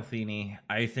Gandolfini,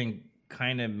 I think,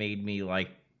 kind of made me like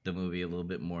the movie a little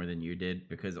bit more than you did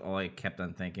because all I kept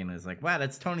on thinking was like, wow,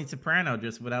 that's Tony Soprano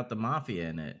just without the mafia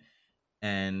in it.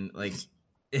 And like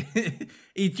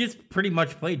he just pretty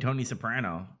much played Tony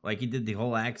Soprano. Like he did the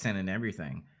whole accent and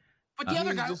everything. But the other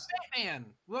He's guy was just- Batman.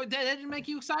 Well, that didn't make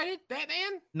you excited?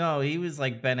 Batman? No, he was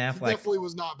like Ben He Affleck. definitely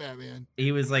was not Batman.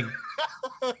 He was like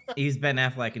he's Ben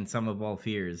Affleck in Sum of All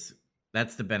Fears.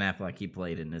 That's the Ben Affleck he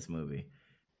played in this movie.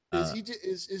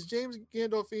 Is James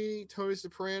Gandolfini Tony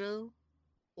Soprano,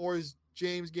 or is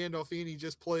James Gandolfini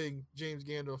just playing James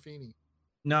Gandolfini?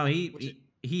 No, Which-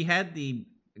 he had the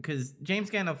because James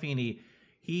Gandolfini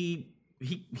he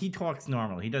talks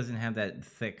normal. He doesn't have that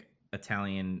thick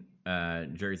Italian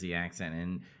Jersey accent,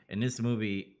 and in this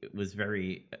movie it was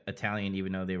very Italian,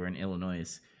 even though they were in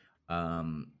Illinois.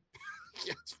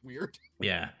 Yeah, it's weird.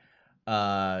 Yeah.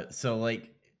 So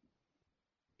like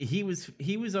he was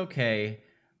okay.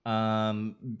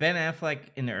 Ben Affleck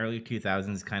in the early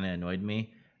 2000s kind of annoyed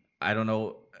me. I don't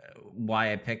know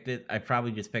why I picked it. I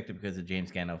probably just picked it because of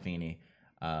James Gandolfini.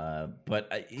 But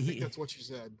I think that's what you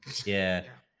said. yeah.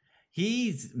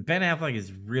 Yeah. Ben Affleck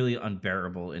is really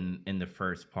unbearable in the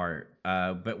first part.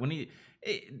 But when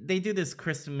they do this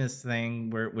Christmas thing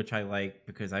which I like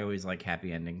because I always like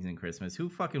happy endings in Christmas. Who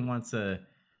fucking wants a?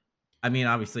 I mean,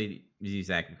 obviously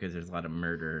exactly, because there's a lot of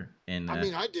murder and I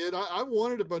mean, I did. I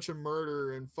wanted a bunch of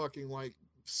murder and fucking like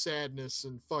sadness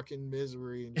and fucking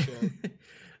misery and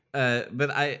shit.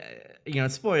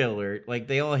 but spoiler alert, like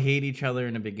they all hate each other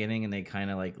in the beginning and they kind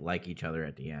of like each other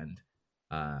at the end,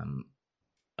 um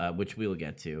which we'll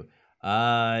get to.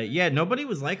 Yeah, nobody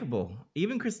was likable.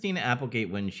 Even Christina Applegate,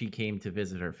 when she came to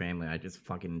visit her family, I just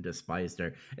fucking despised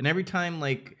her. And every time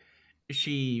like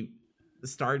she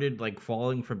started like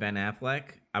falling for Ben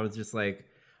Affleck, I was just like,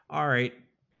 all right,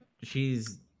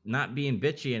 she's not being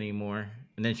bitchy anymore.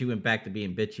 And then she went back to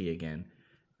being bitchy again.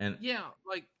 And yeah,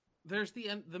 like there's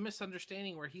the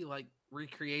misunderstanding where he like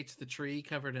recreates the tree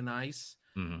covered in ice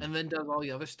Mhm. and then does all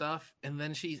the other stuff, and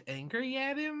then she's angry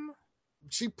at him.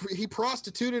 He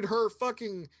prostituted her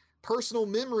fucking personal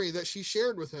memory that she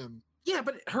shared with him. Yeah,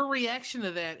 but her reaction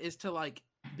to that is to like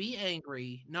be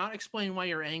angry, not explain why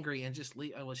you're angry, and just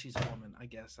leave. Oh, well, she's a woman, I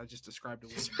guess. I just described a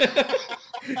woman.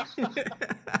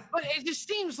 But it just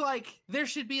seems like there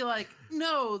should be like,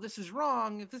 no, this is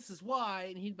wrong. This is why.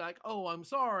 And he'd be like, oh, I'm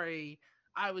sorry.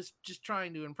 I was just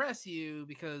trying to impress you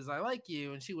because I like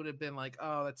you. And she would have been like,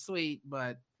 oh, that's sweet,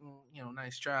 but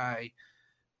nice try.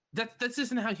 That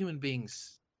isn't how human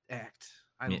beings act.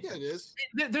 I don't Yeah, it is.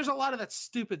 There's a lot of that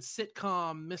stupid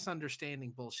sitcom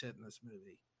misunderstanding bullshit in this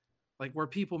movie, like where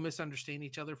people misunderstand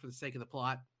each other for the sake of the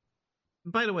plot.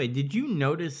 By the way, did you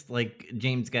notice like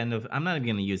James Gandolfini? I'm not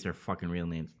gonna use their fucking real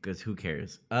names because who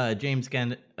cares? James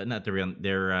Gand, not the real,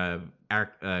 their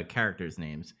characters'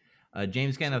 names.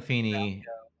 James Gandolfini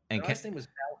and My last name was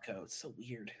Balco. It's so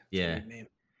weird. It's Yeah. a weird name.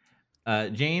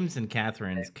 James and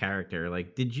Catherine's character.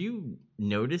 Like, did you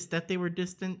notice that they were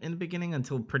distant in the beginning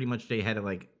until pretty much they had to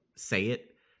like say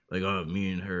it? Like, oh,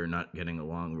 me and her not getting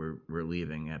along. We're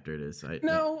leaving after this.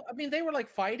 No, I mean they were like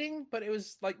fighting, but it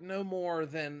was like no more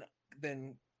than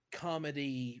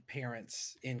comedy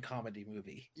parents in comedy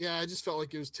movie. Yeah, I just felt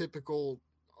like it was typical.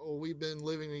 Oh, we've been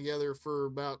living together for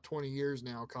about 20 years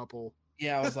now, couple.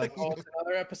 Yeah, I was like, oh, it's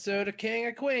another episode of King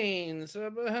of Queens.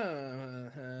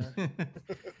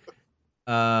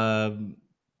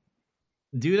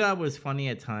 Doodah was funny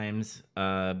at times.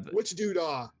 Which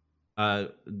Doodah?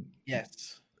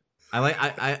 Yes.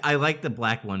 I like the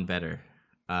black one better.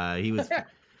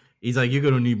 He's like, you're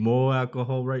gonna need more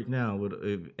alcohol right now. With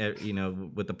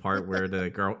with the part where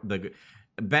the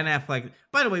Ben Affleck.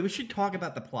 By the way, we should talk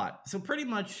about the plot. So pretty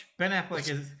much, Ben Affleck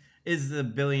is the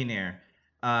billionaire,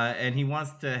 and he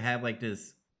wants to have like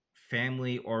this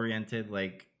family oriented,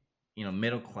 like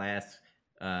middle class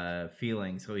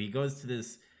feeling. So he goes to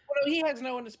this. Well, he has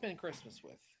no one to spend Christmas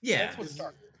with. Yeah, that's what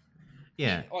started.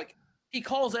 Yeah, he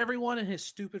calls everyone in his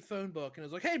stupid phone book and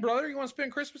is like, "Hey, brother, you want to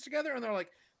spend Christmas together?" And they're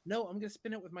like, "No, I'm going to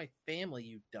spend it with my family,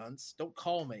 you dunce. Don't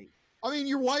call me." I mean,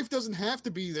 your wife doesn't have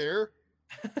to be there.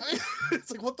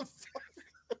 It's like, what the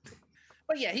fuck?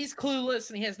 But yeah, he's clueless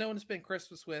and he has no one to spend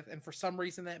Christmas with, and for some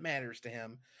reason that matters to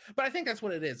him. But I think that's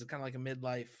what it is. It's kind of like a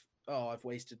midlife, oh, I've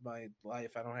wasted my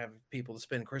life. I don't have people to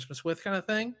spend Christmas with kind of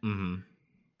thing. Mm-hmm.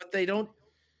 But they don't.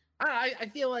 I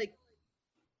feel like,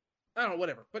 I don't know,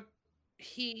 whatever. But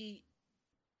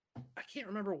I can't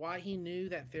remember why he knew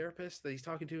that therapist that he's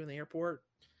talking to in the airport.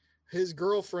 His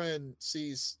girlfriend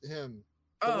sees him.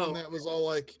 The one that was all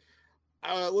like,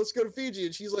 let's go to Fiji.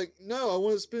 And she's like, no, I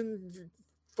want to spend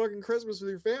fucking Christmas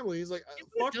with your family. He's like,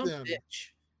 fuck them.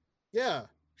 Bitch. Yeah.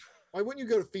 Why wouldn't you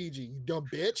go to Fiji, you dumb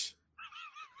bitch?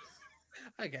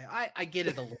 Okay, I get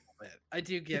it a little bit. I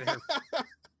do get her.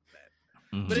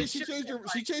 Mm-hmm. But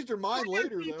she changed her mind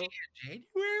later, though. January?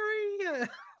 Yeah.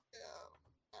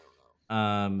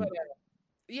 I don't know.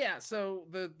 Yeah, so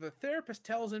the therapist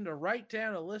tells him to write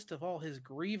down a list of all his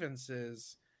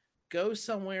grievances, go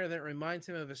somewhere that reminds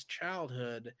him of his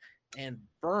childhood, and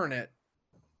burn it,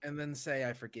 and then say,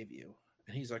 I forgive you.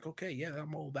 And he's like, okay, yeah,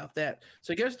 I'm all about that.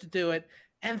 So he goes to do it,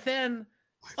 and then,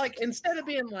 like, instead of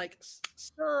being like,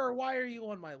 sir, why are you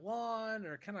on my lawn?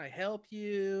 Or can I help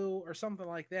you? Or something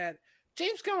like that.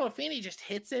 James Gandolfini just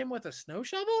hits him with a snow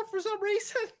shovel for some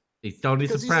reason. He's Tony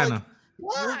Soprano.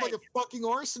 You're like a fucking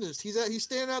arsonist. He's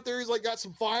standing out there. He's like got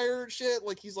some fire and shit.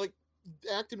 Like he's like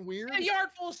acting weird. A yard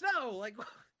full of snow. Like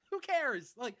who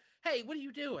cares? Like, hey, what are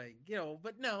you doing?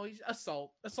 But no, he's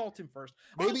assault him first.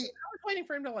 Maybe also, I was waiting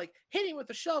for him to like hit him with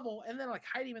the shovel and then like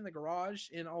hide him in the garage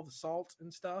in all the salt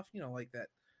and stuff.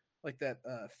 Like that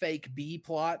fake B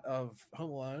plot of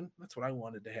Home Alone. That's what I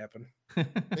wanted to happen.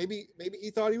 maybe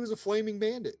he thought he was a flaming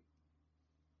bandit.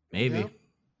 Maybe.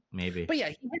 But yeah,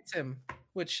 he hits him,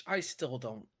 which I still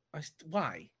don't.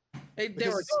 Why? They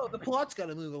were like, oh, the plot's got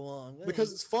to move along.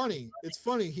 Because it's funny. It's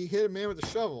funny. He hit a man with a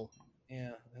shovel.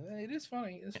 Yeah, it is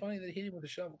funny. It's funny that he hit him with a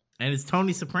shovel. And it's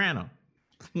Tony Soprano.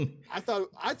 I thought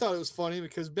it was funny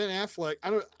because Ben Affleck, I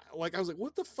was like,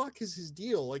 what the fuck is his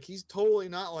deal? Like, he's totally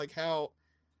not like how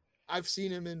I've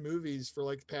seen him in movies for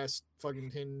like the past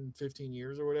fucking 10, 15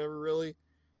 years or whatever, really.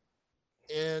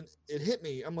 And it hit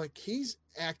me. I'm like, he's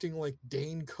acting like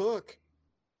Dane Cook.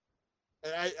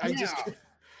 And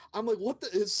I'm like, what the?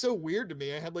 It's so weird to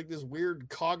me. I had like this weird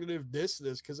cognitive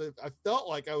dissonance because I felt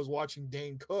like I was watching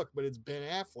Dane Cook, but it's Ben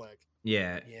Affleck.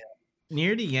 Yeah.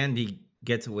 Near the end, he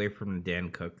gets away from the Dane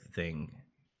Cook thing,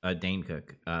 Dane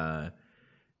Cook,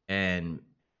 and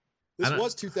this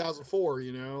was 2004.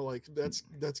 You know, like that's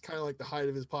kind of like the height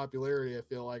of his popularity. I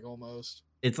feel like almost.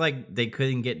 It's like they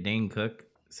couldn't get Dane Cook,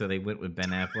 so they went with Ben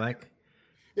Affleck.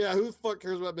 Yeah, who the fuck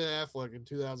cares about Ben Affleck in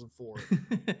 2004?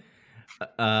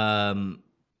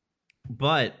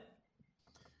 But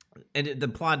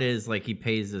the plot is like he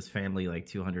pays his family like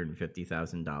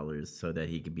 $250,000 so that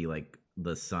he could be like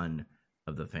the son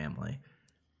of the family,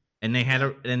 and they had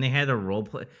a role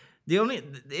play.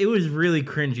 It was really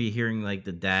cringy hearing like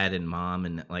the dad and mom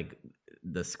and like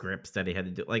the scripts that he had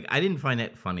to do. Like I didn't find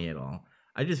it funny at all.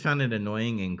 I just found it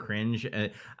annoying and cringe.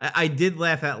 And I did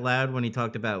laugh out loud when he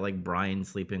talked about like Brian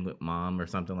sleeping with mom or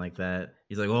something like that.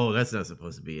 He's like, "Oh, that's not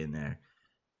supposed to be in there."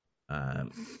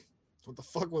 What the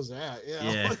fuck was that?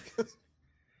 Yeah.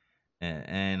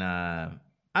 and I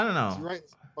don't know. Is he writing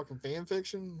fucking fan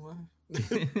fiction?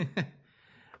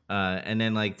 And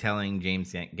then like telling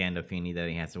James Gandolfini that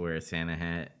he has to wear a Santa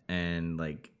hat, and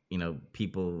like, you know,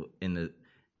 people in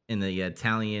the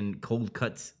Italian cold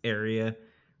cuts area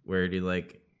where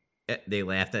they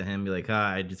laughed at him, be like,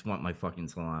 I just want my fucking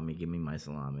salami. Give me my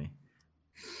salami.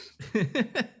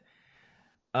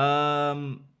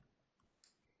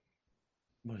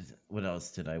 What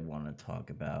else did I want to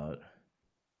talk about?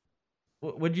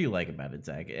 What do you like about it,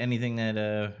 Zach? Anything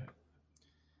that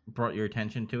brought your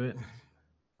attention to it?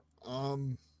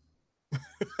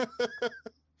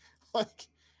 Like,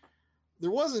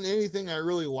 there wasn't anything I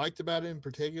really liked about it in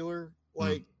particular.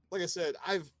 Like I said,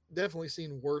 I've definitely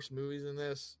seen worse movies than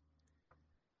this,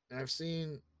 and I've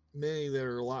seen many that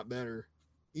are a lot better,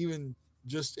 even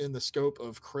just in the scope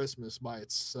of Christmas by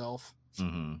itself.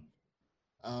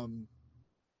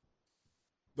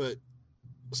 But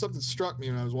something struck me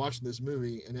when I was watching this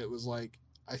movie, and it was like,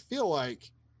 I feel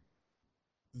like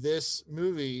this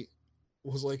movie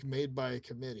was like made by a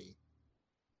committee,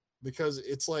 because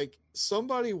it's like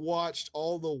somebody watched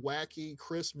all the wacky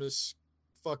Christmas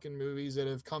fucking movies that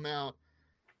have come out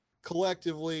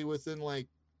collectively within, like,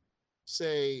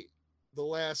 say, the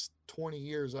last 20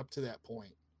 years up to that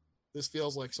point. This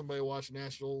feels like somebody watched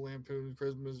National Lampoon's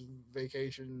Christmas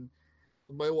Vacation,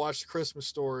 somebody watched Christmas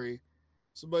Story,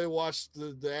 somebody watched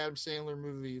the Adam Sandler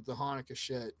movie, the Hanukkah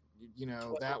shit, you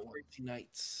know, that one.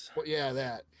 Nights. Well, yeah,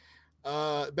 that.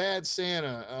 Bad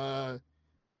Santa.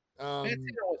 Bad Santa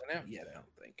wasn't out yet, I don't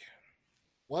think.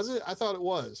 Was it? I thought it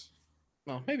was.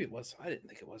 Well, maybe it was. I didn't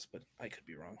think it was, but I could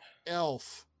be wrong.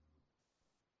 Elf.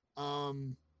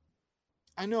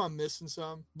 I know I'm missing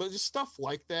some, but just stuff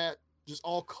like that just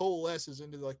all coalesces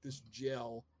into like this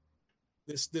gel,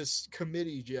 this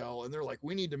committee gel, and they're like,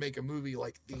 we need to make a movie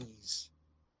like these.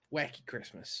 Wacky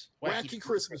Christmas. Wacky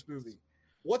Christmas movie.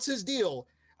 What's his deal?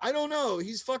 I don't know.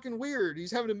 He's fucking weird.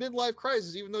 He's having a midlife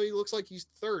crisis, even though he looks like he's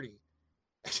 30.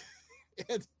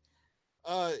 And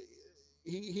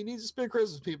he needs to spend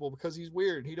Christmas with people because he's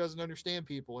weird. He doesn't understand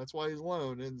people. That's why he's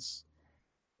alone. And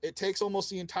it takes almost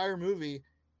the entire movie.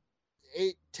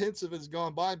 8/10 of it's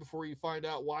gone by before you find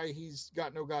out why he's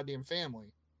got no goddamn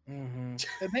family. Mm-hmm.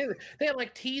 And they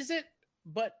like tease it,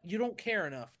 but you don't care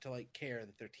enough to like care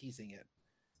that they're teasing it.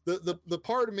 The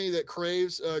part of me that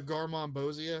craves Garmon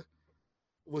Bozia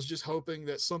was just hoping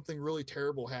that something really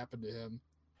terrible happened to him,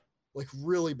 like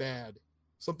really bad.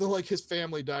 Something like his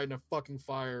family died in a fucking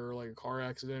fire or like a car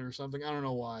accident or something. I don't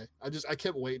know why. I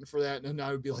kept waiting for that, and then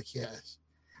I would be like, yes.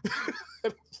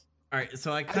 All right,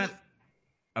 so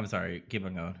I'm sorry, keep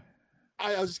on going.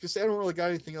 I was just gonna say I don't really got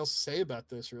anything else to say about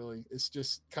this. Really, it's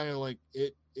just kind of like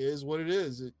it is what it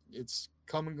is. It's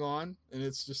come and gone, and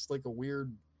it's just like a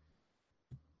weird,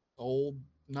 old,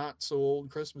 not so old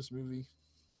Christmas movie.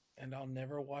 And I'll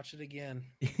never watch it again.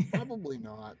 Probably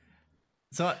not.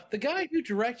 So the guy who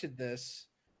directed this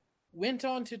went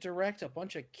on to direct a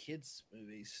bunch of kids'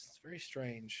 movies. It's very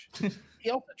strange. He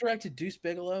also directed Deuce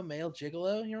Bigalow, Male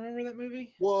Gigolo. You remember that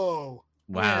movie? Whoa.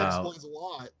 Wow. That explains a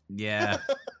lot. Yeah.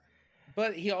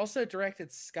 But he also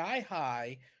directed Sky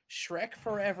High, Shrek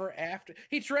Forever After.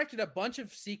 He directed a bunch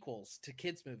of sequels to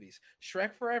kids' movies.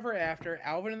 Shrek Forever After,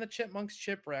 Alvin and the Chipmunks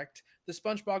Shipwrecked, the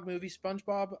SpongeBob movie, Sponge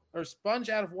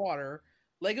Out of Water,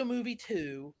 Lego Movie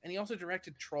 2, and he also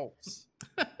directed Trolls.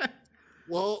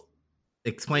 Well,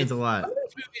 Explains a lot. Some of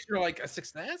these movies are like a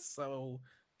success, so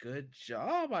good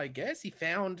job, I guess. He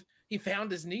found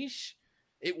his niche.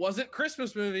 It wasn't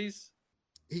Christmas movies.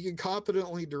 He can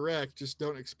competently direct, just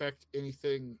don't expect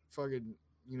anything fucking,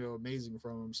 amazing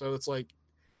from him. So it's like,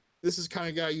 this is kind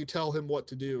of guy you tell him what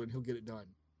to do and he'll get it done.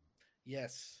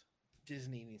 Yes.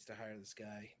 Disney needs to hire this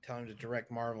guy. Tell him to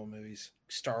direct Marvel movies,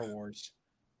 Star Wars.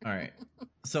 All right.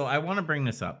 So I want to bring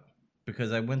this up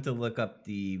because I went to look up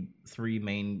the 3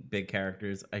 main big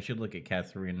characters. I should look at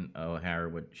Catherine O'Hara,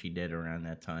 what she did around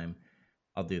that time.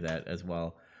 I'll do that as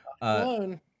well.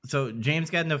 So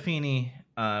James Gandolfini,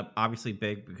 obviously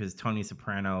big because Tony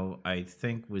Soprano, I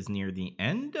think, was near the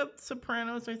end of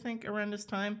Sopranos, I think, around this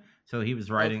time. So he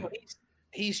was writing.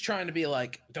 He's trying to be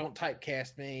like, don't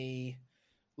typecast me.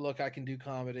 Look, I can do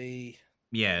comedy.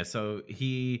 Yeah, so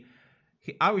he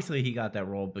obviously he got that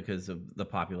role because of the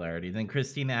popularity. Then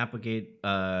Christina Applegate,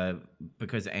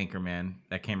 because of Anchorman,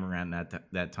 that came around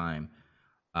that time.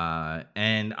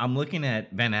 And I'm looking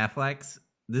at Ben Affleck's.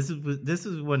 This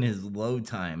is when his low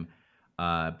time,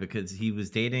 because he was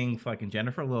dating fucking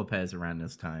Jennifer Lopez around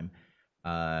this time.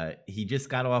 He just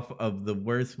got off of the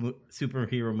worst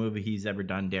superhero movie he's ever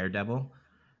done, Daredevil.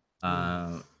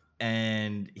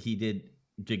 And he did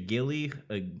Jagili,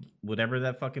 whatever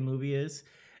that fucking movie is.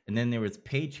 And then there was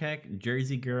Paycheck,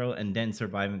 Jersey Girl, and then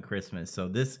Surviving Christmas. So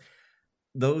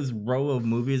those row of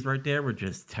movies right there were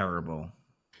just terrible.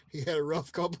 He had a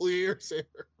rough couple of years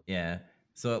there. Yeah.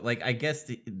 So, like, I guess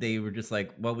they were just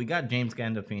like, well, we got James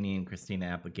Gandolfini and Christina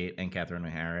Applegate and Catherine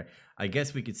O'Hara. I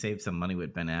guess we could save some money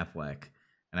with Ben Affleck.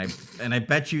 And I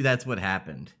bet you that's what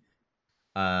happened.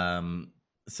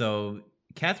 So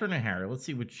Catherine O'Hara, let's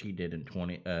see what she did in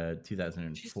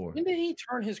 2004. When did he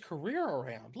turn his career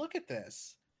around? Look at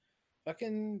this.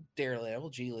 Fucking Daredevil,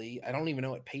 G Lee. I don't even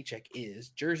know what Paycheck is.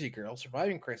 Jersey Girl,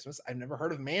 Surviving Christmas. I've never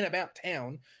heard of Man About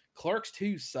Town. Clerks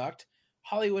 2 sucked.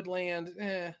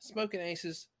 Hollywoodland, Smoking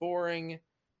Aces, boring.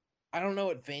 I don't know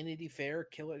what Vanity Fair,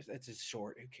 Killers. That's just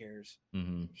short. Who cares?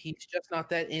 Mm-hmm. He's just not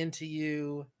that into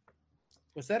you.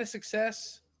 Was that a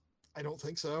success? I don't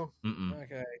think so. Mm-mm.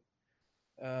 Okay.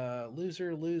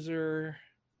 Loser.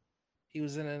 He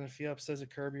was in a few episodes of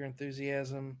Curb Your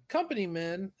Enthusiasm. Company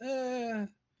Men.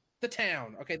 The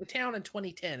Town. Okay, The Town in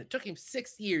 2010. It took him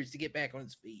 6 years to get back on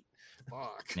his feet.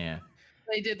 Fuck. Yeah.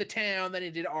 They did The Town, then he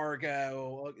did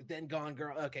Argo, then Gone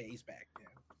Girl. Okay, he's back.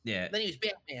 Yeah. Then he was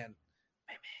Batman.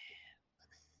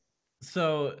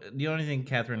 So the only thing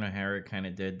Catherine O'Hara kind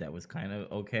of did that was kind of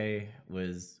okay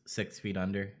was 6 Feet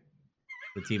Under,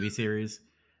 the TV series.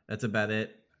 That's about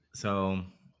it. So,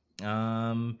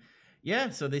 yeah.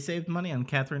 So they saved money on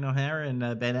Catherine O'Hara and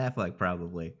Ben Affleck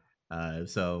probably.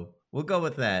 So we'll go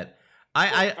with that.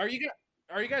 Are you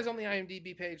guys on the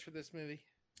IMDb page for this movie?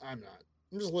 I'm not.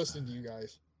 I'm just listening to you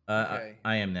guys. Okay.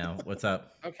 I am now. What's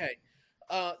up? Okay.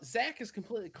 Zach is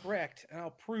completely correct, and I'll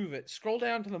prove it. Scroll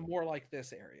down to the more like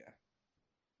this area.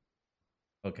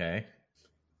 Okay.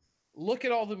 Look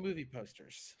at all the movie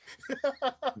posters.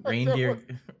 Reindeer Tell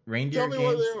me games.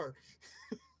 what they are.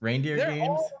 Reindeer They're games.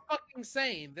 all fucking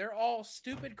same. They're all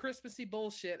stupid Christmassy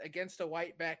bullshit against a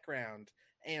white background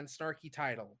and snarky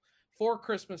title. 4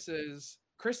 Christmases,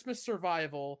 Christmas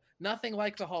Survival, Nothing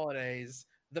Like the Holidays,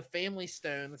 The Family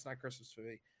Stone. That's not a Christmas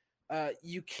movie.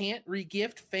 You Can't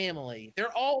Regift Family.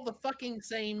 They're all the fucking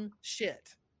same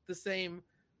shit. The same,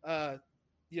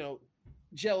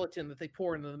 gelatin that they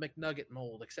pour into the McNugget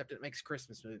mold, except it makes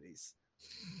Christmas movies.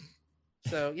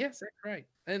 So yes, that's right.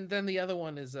 And then the other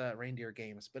one is Reindeer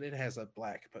Games, but it has a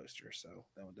black poster, so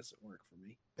that one doesn't work for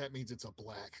me. That means it's a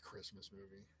black Christmas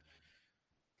movie.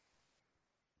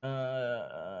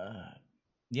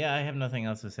 Yeah, I have nothing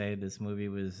else to say. This movie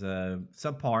was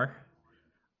subpar.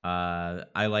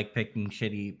 I like picking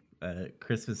shitty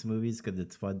Christmas movies because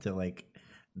it's fun to like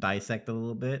dissect a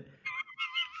little bit.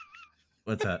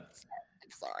 What's up?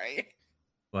 I'm sorry.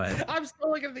 What? I'm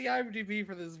still looking at the IMDb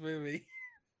for this movie.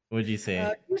 What'd you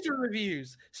say? User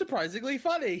reviews. Surprisingly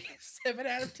funny. 7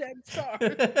 out of 10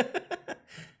 stars.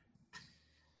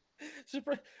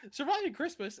 Surviving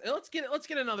Christmas. Let's get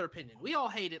another opinion. We all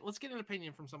hate it. Let's get an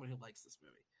opinion from someone who likes this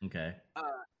movie. Okay.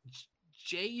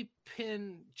 J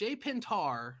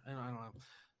Pintar. I don't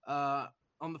know.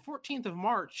 On the 14th of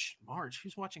March.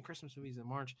 Who's watching Christmas movies in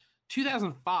March?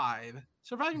 2005.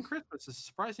 Surviving Christmas is a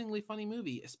surprisingly funny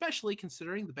movie, especially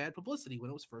considering the bad publicity when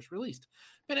it was first released.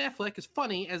 Ben Affleck is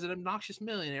funny as an obnoxious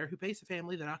millionaire who pays a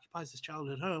family that occupies his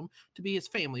childhood home to be his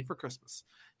family for Christmas.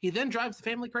 He then drives the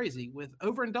family crazy with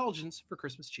overindulgence for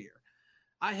Christmas cheer.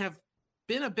 I have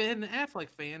been a Ben Affleck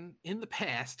fan in the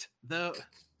past, though.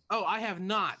 Oh, I have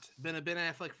not been a Ben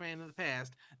Affleck fan in the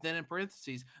past. Then in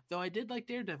parentheses, though I did like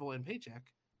Daredevil and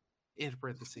Paycheck. in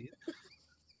parentheses.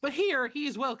 But here, he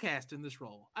is well cast in this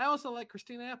role. I also like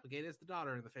Christina Applegate as the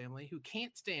daughter in the family who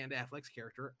can't stand Affleck's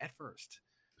character at first.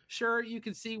 Sure, you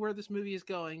can see where this movie is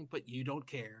going, but you don't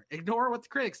care. Ignore what the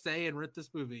critics say and rent this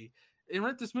movie. And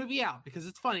rent this movie out because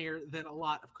it's funnier than a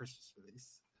lot of Christmas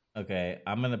movies. Okay,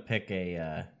 I'm gonna pick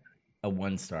a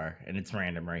 1-star, and it's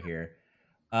random right here.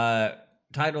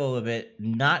 Title of it: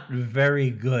 Not Very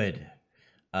Good.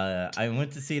 I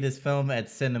went to see this film at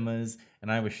cinemas,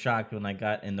 and I was shocked when I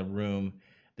got in the room.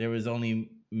 There was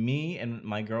only me and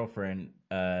my girlfriend.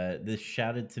 This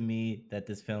shouted to me that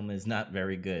this film is not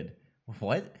very good.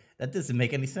 What? That doesn't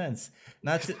make any sense.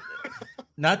 Not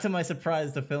to my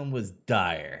surprise, the film was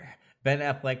dire. Ben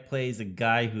Affleck plays a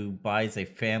guy who buys a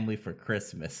family for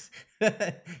Christmas.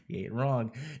 He ain't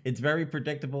wrong. It's very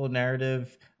predictable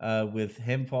narrative with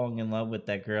him falling in love with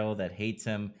that girl that hates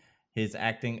him. His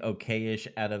acting okayish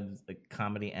out of the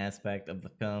comedy aspect of the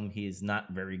film. He is not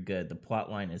very good. The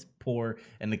plot line is poor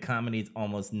and the comedy is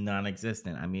almost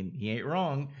non-existent. I mean, he ain't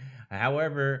wrong.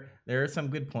 However, there are some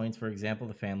good points. For example,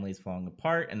 the family is falling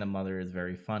apart and the mother is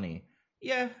very funny.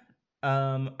 Yeah,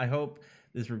 I hope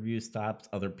this review stops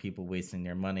other people wasting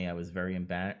their money. I was very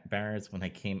embarrassed when I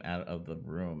came out of the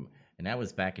room. And that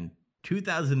was back in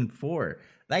 2004.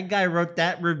 That guy wrote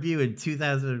that review in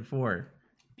 2004.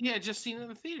 Yeah, just seen it in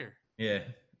the theater. Yeah,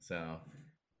 so.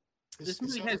 This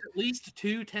movie has at least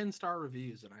 2 10-star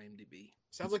reviews on IMDb.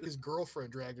 Sounds like his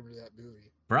girlfriend dragged him to that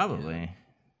movie. Probably. Yeah.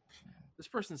 This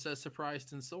person says,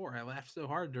 surprised and sore. I laughed so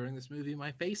hard during this movie,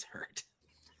 my face hurt.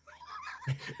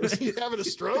 Was he having a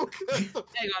stroke? Hang on,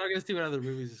 I'm gonna see what other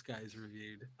movies this guy's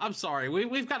reviewed. I'm sorry,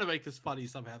 we've got to make this funny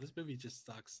somehow. This movie just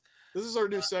sucks. This is our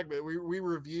new segment. We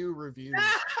review reviews.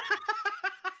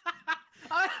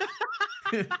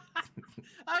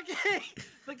 Okay,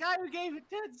 the guy who gave it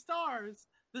 10 stars.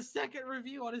 The second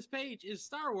review on his page is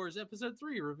Star Wars Episode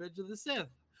 3: Revenge of the Sith.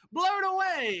 Blown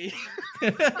away.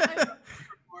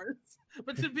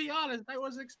 But to be honest, I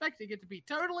was expecting it to be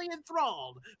totally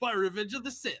enthralled by Revenge of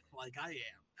the Sith, like I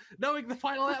am. Knowing the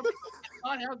final episode,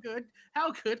 I thought,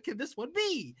 how good can this one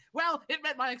be? Well, it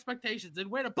met my expectations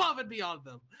and went above and beyond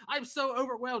them. I'm so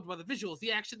overwhelmed by the visuals,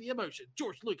 the action, the emotion.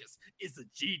 George Lucas is a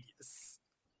genius.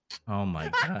 Oh my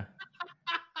god.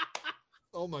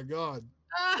 Oh my god.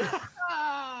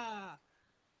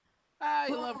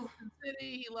 He loved Sin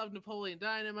City. He loved Napoleon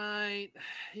Dynamite.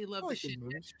 He loved the Shit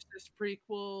Exorcist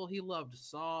prequel. He loved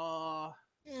Saw.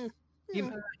 Yeah. He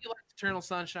liked Eternal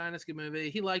Sunshine. That's a good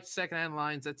movie. He liked Secondhand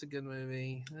Lines. That's a good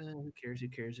movie. Who cares? Who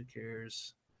cares? Who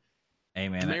cares? Hey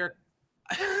man.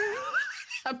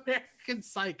 American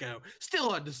Psycho.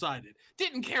 Still undecided.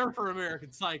 Didn't care for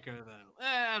American Psycho though.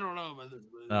 I don't know about this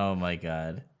movie. Oh my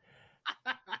god.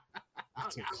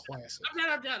 That's a classic.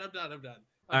 I'm done.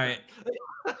 All right.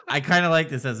 I kind of like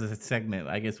this as a segment.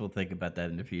 I guess we'll think about that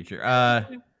in the future.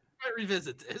 Might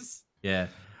revisit this. Yeah.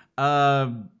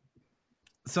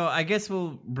 So I guess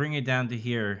we'll bring it down to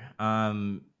here.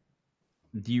 Do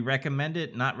you recommend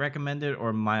it, not recommend it,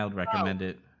 or mild recommend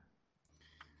it?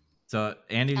 So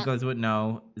Andy goes with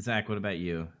no. Zach, what about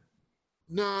you?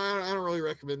 No, I don't really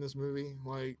recommend this movie.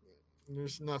 Like,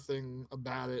 there's nothing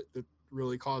about it that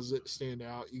really causes it to stand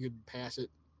out. You could pass it.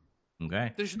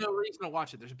 Okay. There's no reason to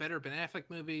watch it. There's better Ben Affleck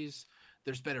movies.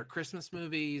 There's better Christmas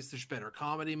movies. There's better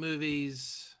comedy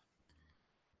movies.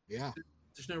 Yeah.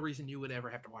 There's no reason you would ever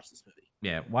have to watch this movie.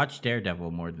 Yeah, watch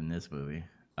Daredevil more than this movie.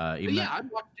 I'd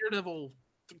watch Daredevil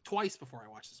twice before I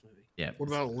watch this movie. Yeah. What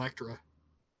about Elektra?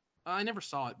 I never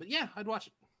saw it, but yeah, I'd watch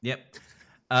it. Yep.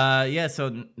 Yeah,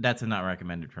 so that's a not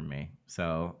recommended from me.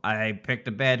 So I picked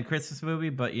a bad Christmas movie,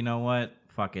 but you know what?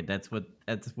 Fuck it. That's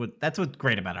what's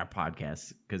great about our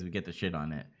podcast, because we get the shit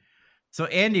on it. So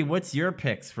Andy, what's your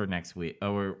picks for next week?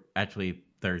 Oh, we're actually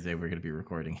Thursday. We're gonna be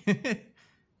recording.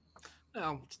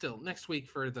 Well, still next week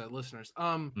for the listeners.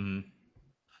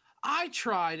 I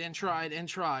tried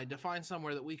to find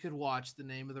somewhere that we could watch The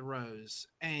Name of the Rose,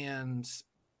 and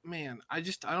man, I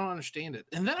don't understand it.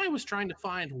 And then I was trying to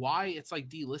find why it's like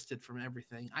delisted from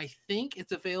everything. I think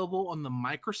it's available on the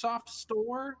Microsoft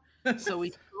Store, so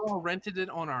we all rented it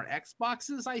on our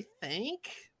Xboxes, I think,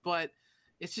 but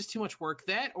it's just too much work.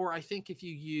 That, or I think if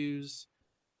you use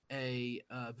a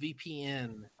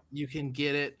VPN, you can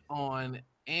get it on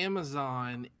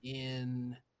Amazon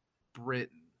in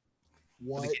Britain.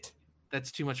 What?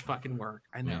 That's too much fucking work.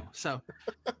 I know. Yeah. So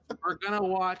we're gonna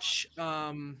watch.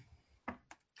 God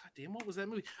damn, what was that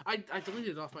movie? I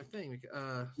deleted it off my thing.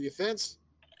 The Offense.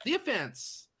 The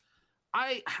Offense.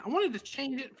 I wanted to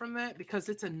change it from that because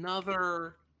it's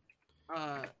another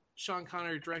Sean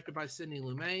Connery directed by Sidney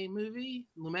Lumet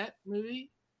movie.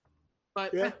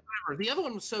 But Yeah. whatever. The other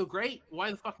one was so great.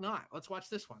 Why the fuck not? Let's watch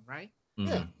this one, right?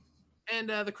 Yeah. And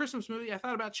the Christmas movie, I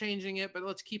thought about changing it, but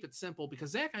let's keep it simple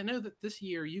because Zach, I know that this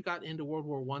year you got into World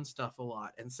War One stuff a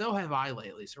lot, and so have I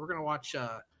lately. So we're gonna watch.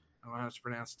 I don't know how to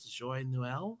pronounce it. Joy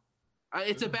Noel.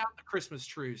 It's about the Christmas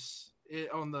truce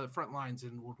on the front lines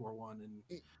in World War One,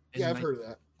 and Yeah, I've heard of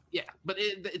that. Yeah, but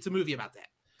it's a movie about that.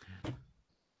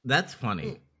 That's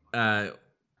funny,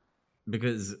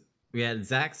 because we had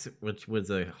Zach's, which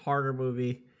was a harder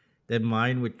movie, then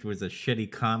mine, which was a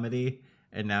shitty comedy,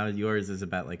 and now yours is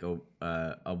about like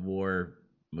a war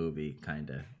movie, kind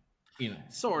of. You know,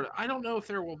 sort of. I don't know if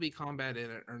there will be combat in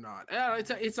it or not.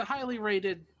 It's a highly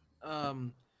rated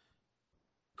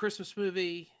Christmas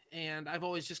movie, and I've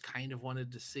always just kind of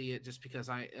wanted to see it just because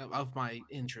of my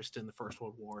interest in the First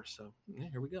World War. So yeah,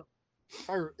 here we go.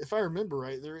 If I remember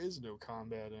right, there is no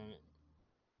combat in it.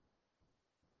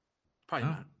 Probably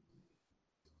not.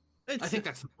 I think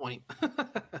that's the point.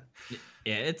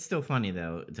 Yeah, it's still funny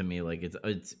though to me. Like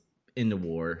it's in the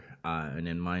war, and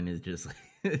then mine is just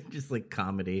just like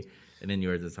comedy, and then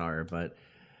yours is horror. But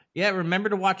yeah, remember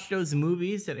to watch those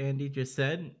movies that Andy just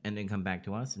said, and then come back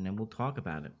to us, and then we'll talk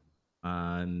about it.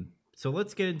 So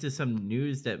let's get into some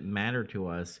news that matter to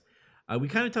us. We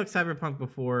kind of talked Cyberpunk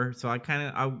before, so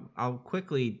I'll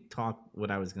quickly talk what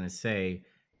I was gonna say.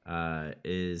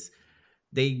 Is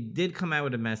they did come out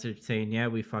with a message saying, "Yeah,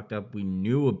 we fucked up. We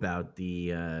knew about the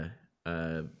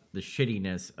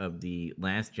shittiness of the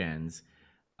last gens,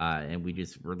 and we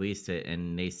just released it."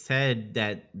 And they said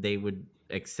that they would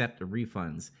accept the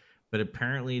refunds, but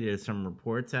apparently there's some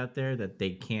reports out there that they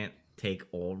can't take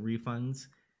all refunds.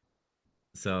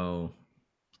 So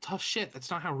tough shit. That's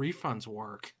not how refunds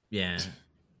work. Yeah.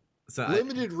 So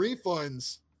limited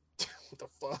refunds. What the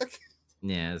fuck?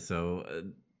 Yeah. So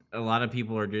a lot of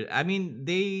people are just. I mean,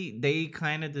 they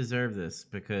kind of deserve this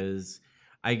because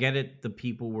I get it. The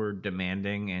people were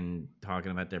demanding and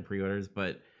talking about their pre-orders,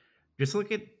 but just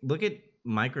look at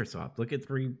Microsoft. Look at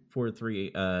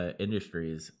 343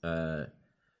 Industries,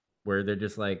 where they're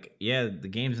just like, yeah, the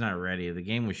game's not ready. The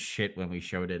game was shit when we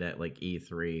showed it at like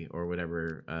E3 or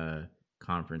whatever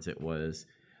conference it was.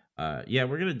 Yeah,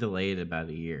 we're gonna delay it about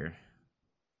a year.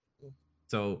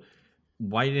 So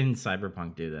why didn't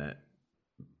Cyberpunk do that?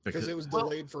 Because it was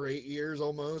delayed for 8 years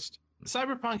almost.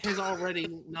 Cyberpunk has already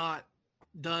not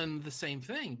done the same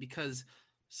thing because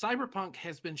Cyberpunk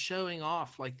has been showing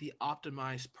off like the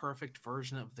optimized perfect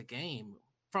version of the game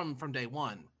from day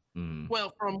one.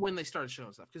 Well, from when they started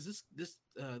showing stuff, because this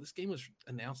game was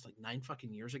announced like 9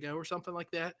 fucking years ago or something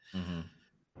like that.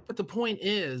 But the point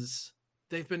is,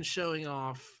 they've been showing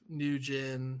off new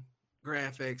gen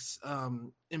graphics,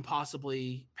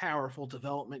 impossibly powerful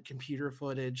development computer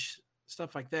footage,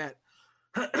 stuff like that.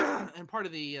 And part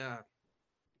of the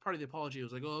apology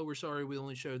was like, "Oh, we're sorry, we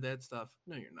only showed that stuff."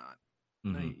 No, you're not.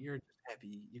 No, you're just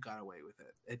happy you got away with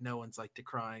it, and no one's like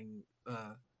decrying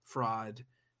fraud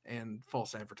and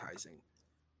false advertising.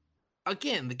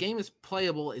 Again, the game is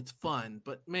playable, it's fun,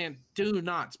 but man, do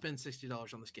not spend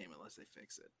 $60 on this game unless they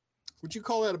fix it. Would you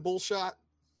call that a bullshot?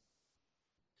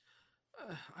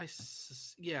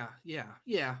 Yeah.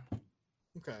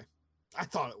 Okay, I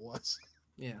thought it was.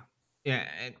 Yeah.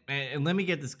 And let me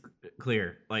get this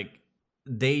clear. Like,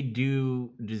 they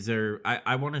do deserve.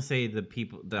 I want to say the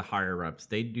people, the higher ups,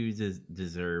 they do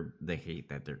deserve the hate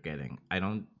that they're getting. I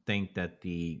don't think that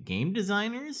the game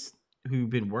designers who've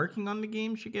been working on the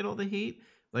game should get all the hate.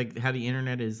 Like how the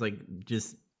internet is like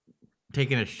just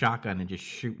taking a shotgun and just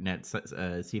shooting at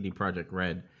CD Projekt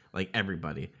Red, like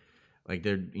everybody, like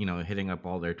they're hitting up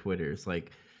all their Twitters.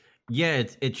 Like, yeah,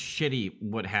 it's shitty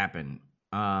what happened.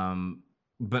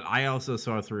 But I also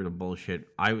saw through the bullshit.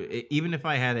 Even if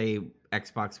I had a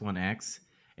Xbox One X,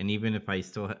 and even if I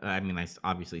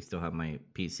obviously still have my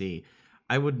PC,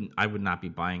 I would not be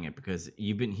buying it because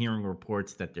you've been hearing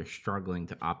reports that they're struggling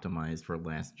to optimize for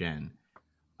last gen.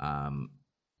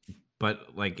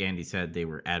 But like Andy said, they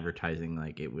were advertising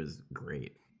like it was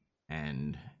great,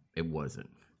 and it wasn't.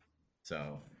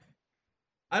 So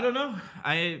I don't know.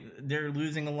 They're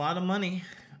losing a lot of money.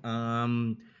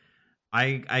 I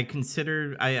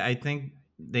think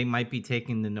they might be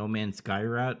taking the No Man's Sky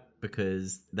route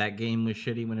because that game was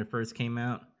shitty when it first came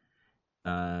out.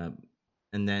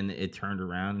 And then it turned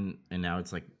around and now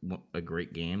it's like a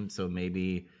great game. So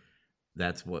maybe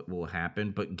that's what will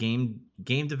happen. But game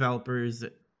developers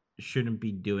shouldn't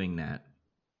be doing that.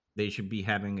 They should be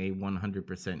having a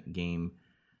 100% game,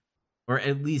 or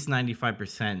at least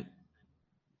 95%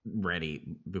 ready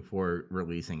before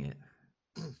releasing it.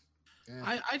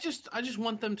 Yeah. I just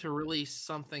want them to release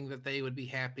something that they would be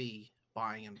happy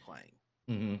buying and playing.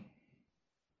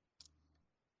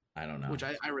 I don't know. Which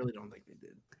I really don't think they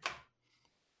did.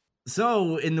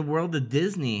 So, in the world of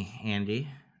Disney, Andy,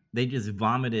 they just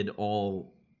vomited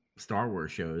all Star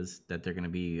Wars shows that they're going to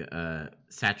be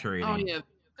saturating. Oh yeah,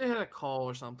 they had a call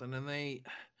or something, and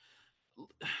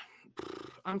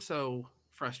I'm so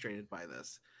frustrated by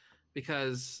this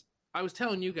because I was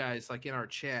telling you guys, like in our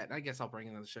chat, I guess I'll bring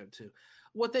it on the show too.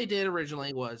 What they did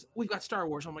originally was, we've got Star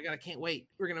Wars. Oh my God, I can't wait.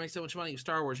 We're going to make so much money with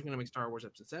Star Wars. We're going to make Star Wars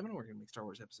Episode 7. We're going to make Star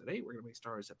Wars Episode 8. We're going to make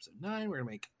Star Wars Episode 9. We're going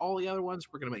to make all the other ones.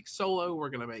 We're going to make Solo. We're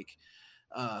going to make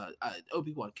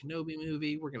Obi-Wan Kenobi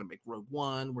movie. We're going to make Rogue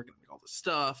One. We're going to make all this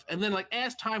stuff. And then, like,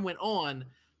 as time went on,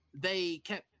 they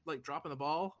kept, like, dropping the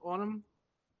ball on them.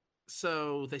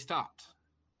 So they stopped.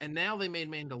 And now they made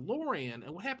Mandalorian.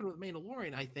 And what happened with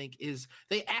Mandalorian, I think, is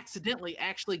they accidentally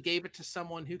actually gave it to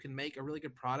someone who can make a really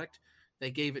good product. They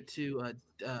gave it to, I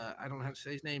don't know how to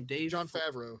say his name, Jon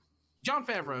Favreau. Jon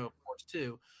Favreau, of course,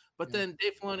 too. But then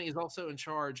Dave Filoni is also in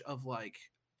charge of, like,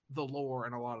 the lore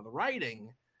and a lot of the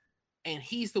writing. And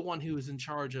he's the one who is in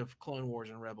charge of Clone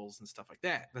Wars and Rebels and stuff like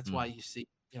that. That's why you see,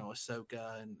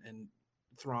 Ahsoka and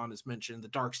Thrawn is mentioned. The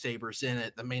Darksaber's in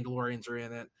it. The Mandalorians are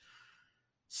in it.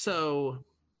 So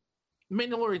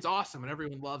Mandalorian's awesome and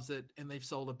everyone loves it. And they've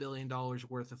sold $1 billion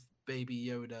worth of Baby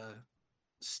Yoda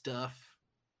stuff.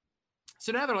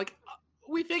 So now they're like,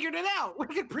 we figured it out. We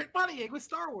can print money with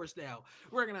Star Wars now.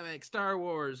 We're going to make Star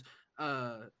Wars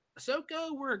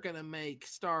Ahsoka. We're going to make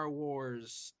Star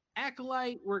Wars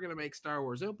Acolyte. We're going to make Star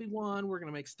Wars Obi-Wan. We're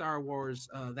going to make Star Wars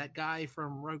that guy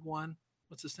from Rogue One.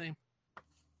 What's his name?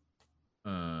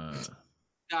 The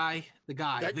guy.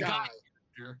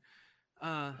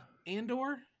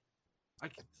 Andor.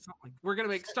 We're going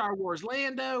to make Star Wars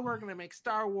Lando. We're going to make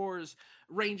Star Wars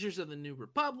Rangers of the New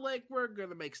Republic. We're going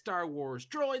to make Star Wars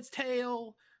Droid's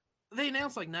Tale. They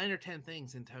announced like 9 or 10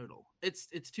 things in total. It's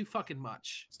too fucking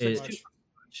much. It's too fucking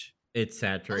much. It's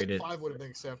saturated. 5 would have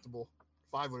been acceptable.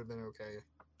 5 would have been okay.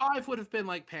 5 would have been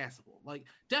like passable. Like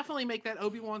definitely make that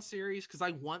Obi-Wan series because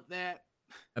I want that.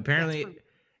 Apparently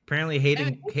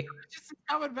Hayden just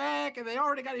coming back, and they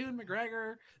already got Ewan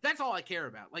McGregor. That's all I care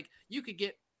about. Like you could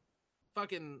get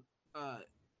fucking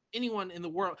anyone in the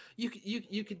world. You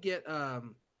could get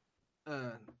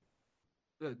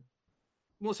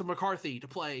Melissa McCarthy to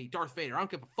play Darth Vader. I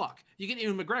don't give a fuck. You get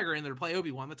Ewan McGregor in there to play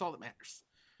Obi-Wan. That's all that matters.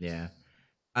 Yeah.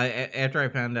 After I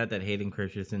found out that Hayden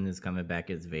Christensen is coming back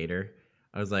as Vader,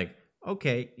 I was like,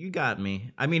 okay, you got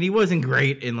me. I mean, he wasn't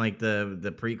great in like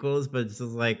the prequels, but it's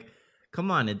just like,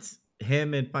 come on, it's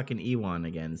him and fucking Ewan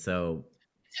again. So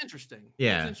it's interesting.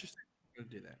 Yeah, it's interesting to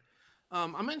do that.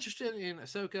 I'm interested in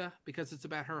Ahsoka because it's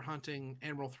about her hunting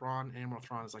Admiral Thrawn. Admiral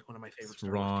Thrawn is like one of my favorites.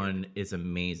 Thrawn is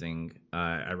amazing.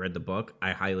 I read the book.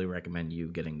 I highly recommend you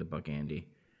getting the book, Andy.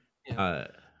 Yeah.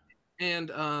 And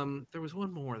there was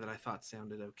one more that I thought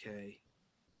sounded okay.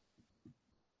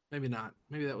 Maybe not.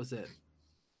 Maybe that was it.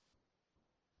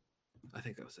 I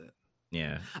think that was it.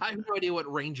 Yeah. I have no idea what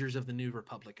Rangers of the New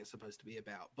Republic is supposed to be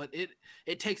about, but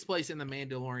it takes place in the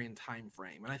Mandalorian time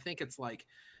frame. And I think it's like,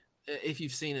 if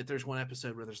you've seen it, there's one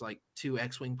episode where there's like 2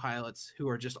 X-Wing pilots who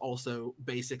are just also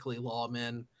basically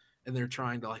lawmen, and they're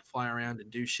trying to like fly around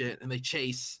and do shit, and they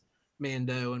chase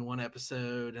Mando in one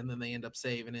episode, and then they end up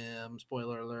saving him.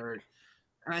 Spoiler alert.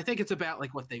 And I think it's about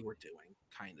like what they were doing,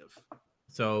 kind of.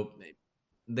 So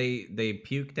maybe. They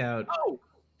puked out. Oh,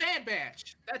 Bad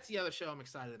Batch. That's the other show I'm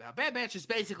excited about. Bad Batch is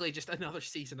basically just another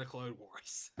season of Clone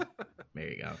Wars. There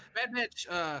you go. Bad Batch.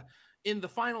 In the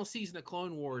final season of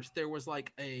Clone Wars, there was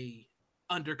like a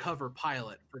undercover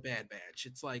pilot for Bad Batch.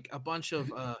 It's like a bunch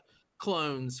of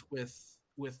clones with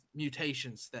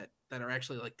mutations that are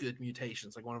actually like good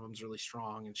mutations. Like one of them's really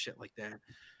strong and shit like that.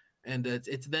 And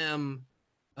it's them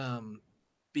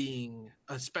being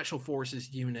a special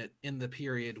forces unit in the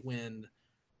period when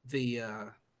the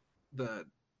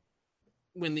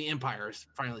Empire is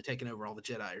finally taken over, all the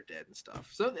Jedi are dead and stuff.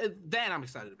 So that I'm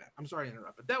excited about. I'm sorry to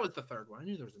interrupt, but that was the third one. I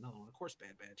knew there was another one. Of course,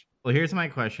 Bad Batch. Well, here's my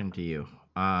question to you.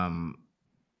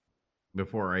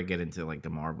 Before I get into like the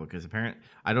Marvel, because apparently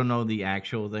I don't know the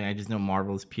actual thing. I just know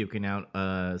Marvel's puking out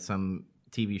some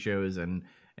TV shows and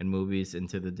movies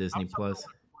into the Disney Plus.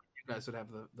 You guys would have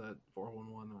the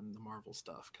 411 on the Marvel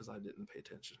stuff because I didn't pay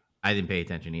attention. I didn't pay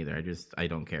attention either. I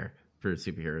don't care for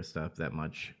superhero stuff that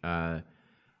much.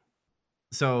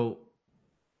 So,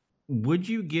 would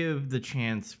you give the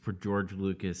chance for George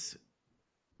Lucas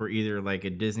for either like a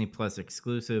Disney Plus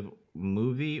exclusive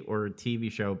movie or a TV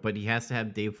show, but he has to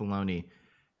have Dave Filoni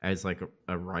as like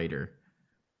a writer?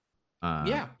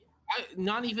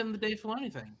 Not even the Dave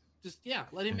Filoni thing. Just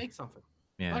let him make something.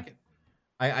 Yeah, I like it.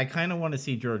 I kind of want to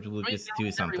see George Lucas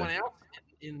do something. Everyone else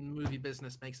in movie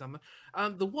business make something.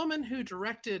 The woman who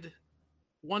directed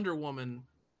Wonder Woman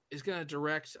is going to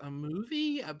direct a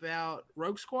movie about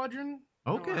Rogue Squadron.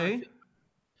 I don't know how I Okay. feel.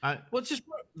 Well, it's just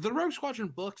the Rogue Squadron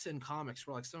books and comics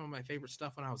were like some of my favorite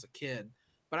stuff when I was a kid,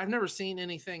 but I've never seen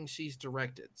anything she's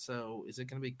directed. So is it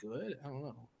going to be good? I don't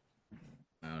know.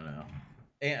 I don't know.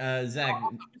 Hey, Zach,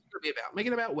 What's it gonna be about? Make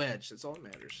it about Wedge. That's all that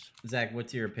matters. Zach,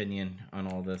 what's your opinion on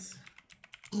all this?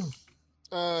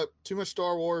 Too much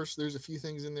Star Wars. There's a few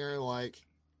things in there like,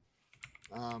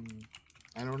 I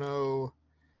don't know.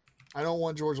 I don't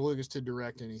want George Lucas to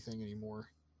direct anything anymore.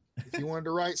 If he wanted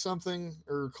to write something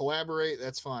or collaborate,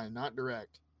 that's fine. Not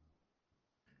direct.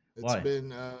 It's Why?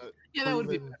 been Yeah, that would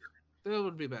be proven- better. That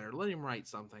would be better. Let him write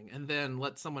something, and then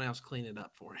let someone else clean it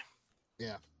up for him.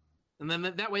 Yeah. And then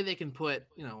that way they can put,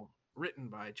 written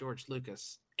by George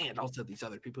Lucas and also these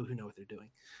other people who know what they're doing.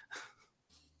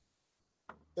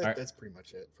 Alright. That's pretty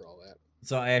much it for all that.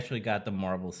 So I actually got the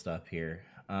Marvel stuff here.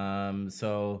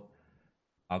 So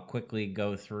I'll quickly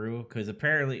go through because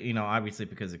apparently, obviously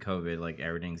because of COVID, like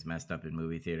everything's messed up in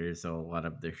movie theaters, so a lot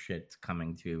of their shit's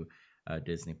coming to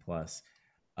Disney Plus.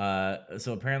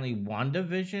 So apparently,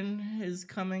 WandaVision is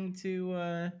coming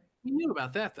to. We knew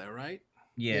about that though, right?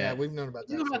 Yeah, We've known about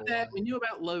We that. knew for about a that. while. We knew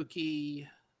about Loki.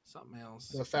 Something else.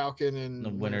 The Falcon and The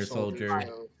Winter Soldier. so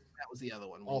That was the other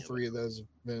one. we all knew three of those have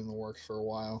been in the works for a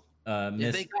while. about. Yeah,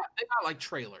 Miss they got like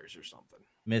trailers or something.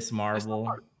 Miss Marvel.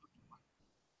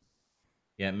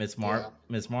 Yeah, Miss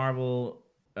Marvel.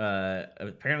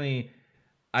 Apparently,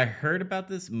 I heard about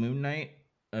this Moon Knight.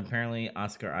 Apparently,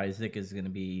 Oscar Isaac is going to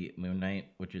be Moon Knight,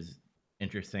 which is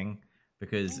interesting I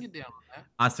because can get down on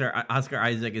that. Oscar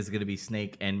Isaac is going to be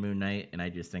Snake and Moon Knight, and I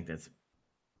just think that's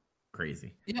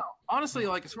crazy. Honestly,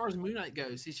 like as far as Moon Knight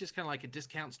goes, he's just kind of like a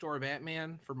discount store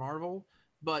Batman for Marvel.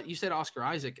 But you said Oscar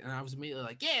Isaac, and I was immediately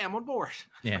like, "Yeah, I'm on board."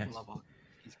 I Yeah. fucking love Oscar.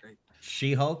 He's great.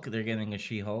 She-Hulk, they're getting a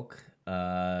She-Hulk.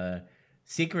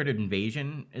 Secret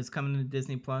Invasion is coming to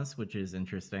Disney Plus, which is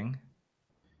interesting.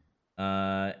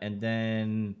 And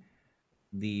then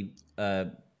the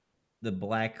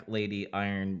Black Lady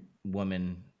Iron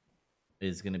Woman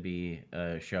is going to be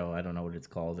a show. I don't know what it's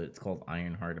called. It's called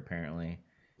Ironheart, apparently.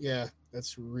 Yeah,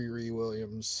 that's Riri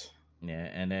Williams. Yeah,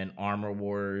 and then Armor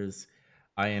Wars,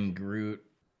 I Am Groot,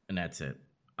 and that's it.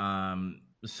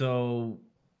 So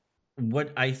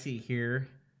what I see here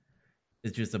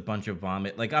is just a bunch of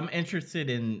vomit. Like I'm interested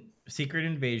in Secret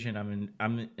Invasion.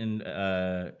 I'm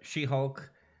in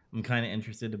She-Hulk. I'm kind of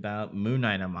interested about Moon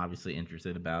Knight. I'm obviously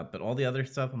interested about, but all the other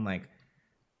stuff, I'm like,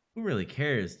 who really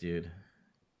cares, dude?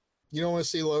 You don't want to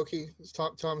see Loki? Is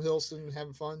Tom Hiddleston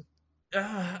having fun?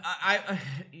 I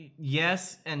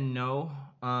yes and no.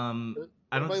 I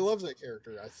Everybody don't. loves that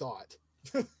character. I thought.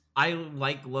 I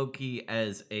like Loki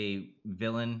as a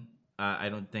villain. I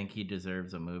don't think he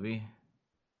deserves a movie.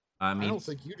 I I mean, don't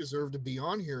think you deserve to be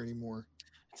on here anymore.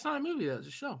 It's not a movie, though. It's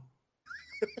a show.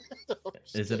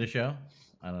 is it a show?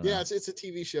 I don't know. Yeah, it's a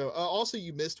TV show. Also,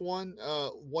 you missed one.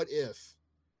 What if?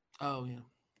 Oh yeah.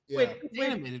 Yeah. Wait, It's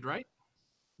animated, right?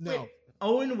 No. Wait,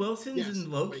 Owen Wilson's Yes, in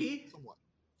Loki? wait, somewhat.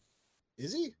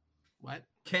 Is he? What?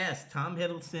 Cast Tom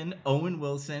Hiddleston, Owen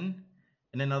Wilson,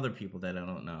 and then other people that I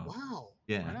don't know. Wow.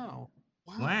 Yeah. Wow.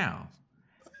 Wow.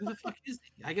 Who the fuck is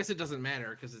he? I guess it doesn't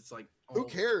matter because it's like. Who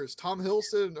cares? Tom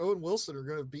Hiddleston and Owen Wilson are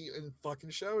going to be in fucking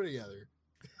show together.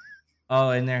 Oh,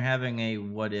 and they're having a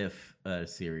What If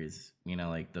series.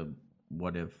 Like the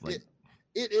What If, like.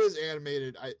 It is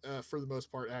animated, for the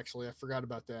most part. Actually, I forgot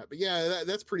about that. But yeah,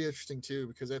 that's pretty interesting too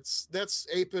because that's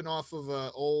aping off of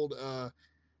an old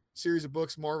series of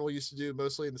books Marvel used to do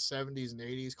mostly in the 70s and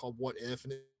 80s called What If.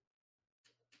 And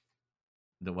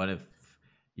The What If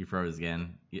you froze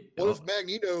again? what if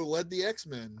Magneto led the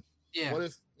X-Men? Yeah. What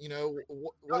if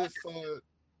what if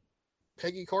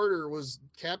Peggy Carter was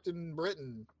Captain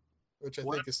Britain, which I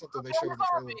think is something they showed in the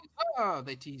trailer. Oh,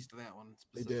 they teased that one.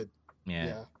 They did.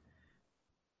 Yeah.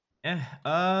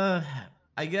 Yeah.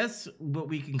 I guess what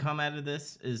we can come out of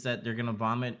this is that they're gonna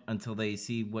vomit until they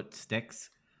see what sticks.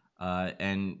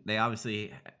 And they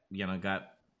obviously,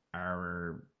 got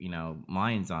our,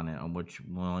 minds on it on which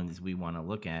ones we want to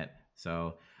look at.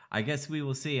 So I guess we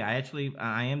will see.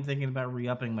 I am thinking about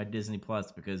re-upping my Disney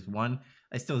Plus because one,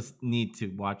 I still need to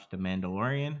watch The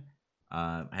Mandalorian.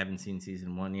 I haven't seen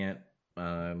season 1 yet.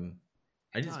 I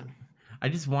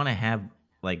just want to have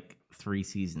like 3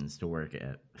 seasons to work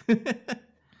at,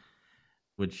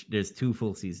 which there's 2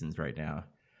 full seasons right now.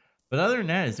 But other than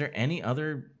that, is there any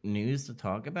other news to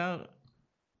talk about?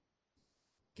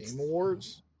 Game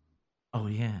Awards. Oh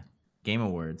yeah, Game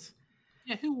Awards.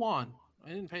 Yeah, who won? I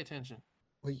didn't pay attention.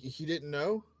 Well, you didn't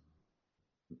know?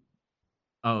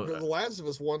 Oh The Last of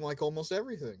Us won like almost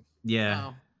everything. yeah,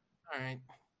 Oh, all right.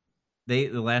 The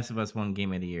Last of Us won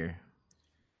Game of the Year.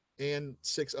 and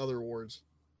 6 other awards.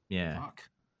 Yeah. Fuck.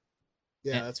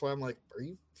 Yeah, And- that's why I'm like, are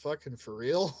you fucking for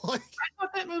real? Like, I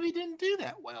thought that movie didn't do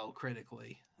that well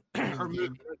critically. mean Or the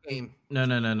movie, game.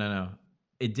 No.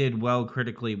 It did well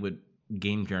critically with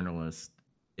game journalists.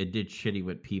 It did shitty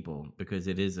with people because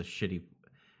it is a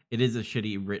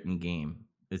shitty written game.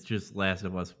 It's just Last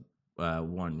of Us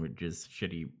 1 with just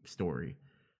shitty story.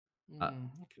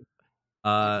 Okay. Uh,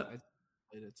 I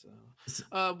played it, so. s-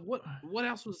 What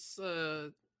else was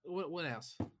what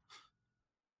else?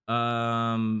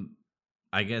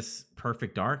 I guess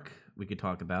Perfect Dark we could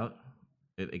talk about.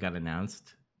 It got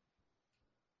announced.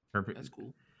 Perfect. That's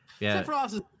cool. Yeah.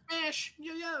 Sephiroth is Smash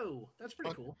Yo. That's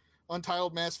pretty cool.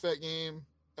 Untitled Mass Effect game.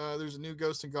 There's a new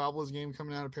Ghosts and Goblins game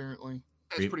coming out apparently.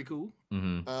 That's pretty cool.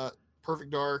 Mm-hmm.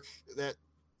 Perfect Dark.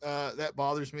 That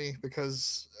bothers me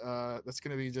because that's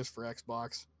gonna be just for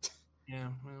Xbox. Yeah.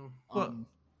 Well,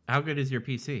 How good is your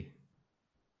PC?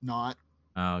 Not.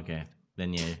 Oh, okay.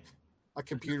 Then yeah. My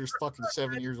computer's fucking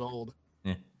 7 years old.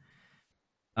 Yeah.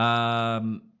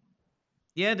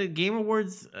 Yeah, the Game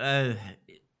Awards,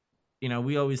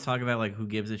 we always talk about like who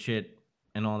gives a shit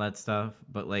and all that stuff,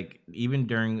 but like even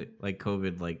during like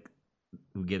COVID, like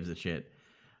who gives a shit?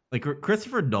 Like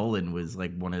Christopher Nolan was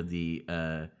like one of the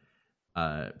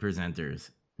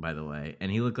presenters, by the way,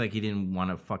 and he looked like he didn't want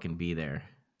to fucking be there.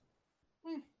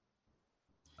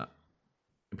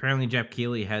 Apparently Jeff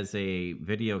Keighley has a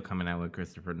video coming out with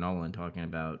Christopher Nolan talking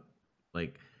about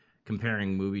like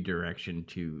comparing movie direction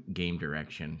to game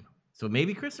direction. So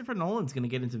maybe Christopher Nolan's going to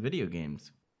get into video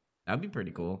games. That'd be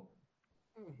pretty cool.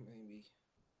 Maybe.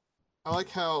 I like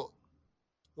how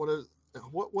what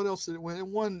else did it win? It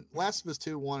won Last of Us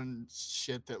 2 won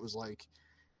shit that was like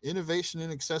innovation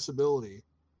and accessibility.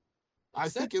 I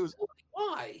think it was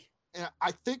why? And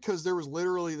I think because there was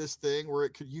literally this thing where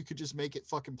you could just make it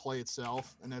fucking play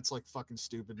itself, and that's like fucking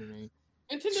stupid to me.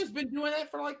 Nintendo's been doing that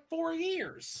for like 4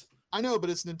 years. I know, but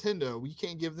it's Nintendo. We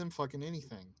can't give them fucking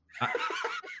anything.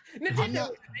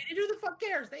 Nintendo, who the fuck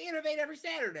cares? They innovate every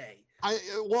Saturday.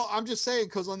 I'm just saying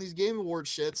because on these Game Awards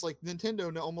shits, like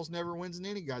Nintendo almost never wins in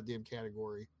any goddamn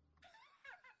category.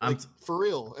 Like, for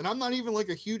real. And I'm not even like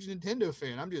a huge Nintendo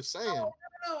fan. I'm just saying.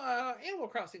 Animal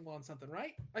Crossing won something,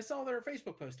 right? I saw their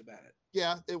Facebook post about it.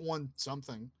 Yeah, it won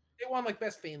something. It won like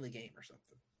best family game or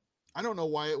something. I don't know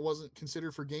why it wasn't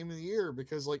considered for game of the year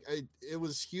because like it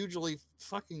was hugely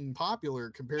fucking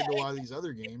popular compared to a lot of these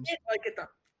other games. Like at the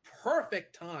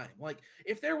perfect time. Like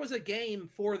if there was a game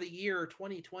for the year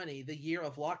 2020, the year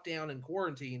of lockdown and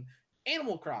quarantine,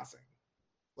 Animal Crossing.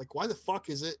 Like why the fuck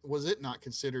was it not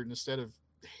considered instead of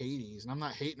Hades? And I'm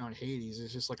not hating on Hades.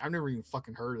 It's just like I've never even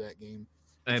fucking heard of that game.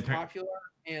 It's popular,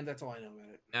 and that's all I know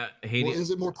about it. Hades. Well, is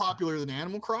it more popular than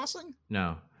Animal Crossing?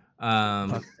 No.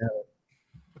 But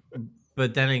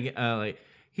then again, like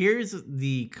here's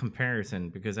the comparison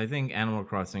because I think Animal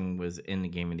Crossing was in the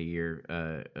Game of the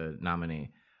Year nominee.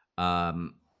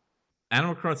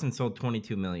 Animal Crossing sold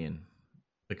 22 million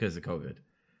because of COVID.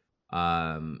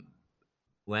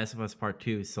 Last of Us Part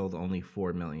 2 sold only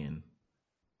 4 million.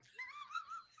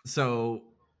 So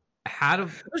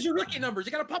those are rookie numbers.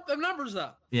 You got to pump them numbers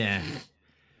up. Yeah.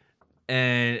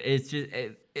 And it's just,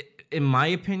 in my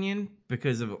opinion,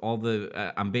 because of all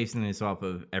the, I'm basing this off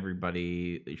of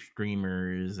everybody,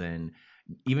 streamers, and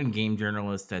even game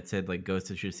journalists that said like Ghost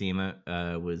of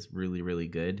Tsushima was really, really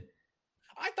good.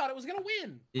 I thought it was going to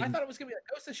win. I thought it was going to be like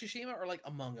Ghost of Tsushima or like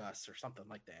Among Us or something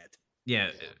like that. Yeah,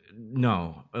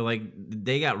 no, like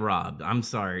they got robbed. I'm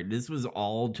sorry. This was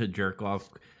all to jerk off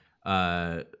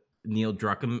Neil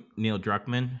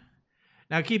Druckmann.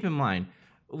 Now keep in mind,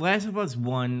 Last of Us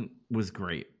 1 was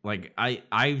great. Like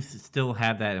I still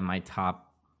have that in my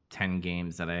top 10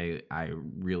 games that I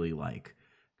really like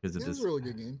because of this. It's a really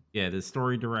good game. Yeah, the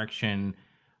story direction,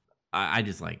 I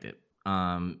just liked it.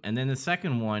 And then the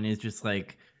second one is just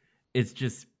like it's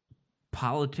just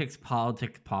politics,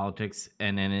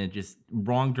 and then it just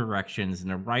wrong directions, and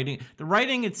the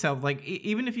writing itself, like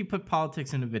even if you put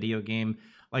politics in a video game,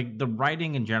 like the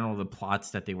writing in general, the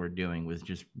plots that they were doing was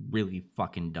just really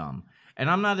fucking dumb. And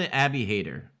I'm not an Abby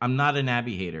hater.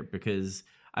 Because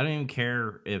I don't even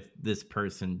care if this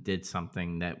person did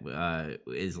something that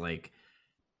is like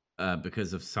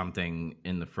because of something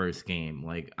in the first game.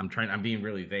 Like I'm being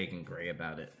really vague and gray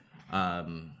about it.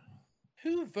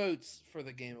 Who votes for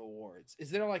the Game Awards? Is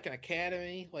there like an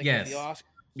academy, like yes. the Oscars?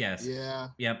 Yes. Yeah.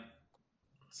 Yep.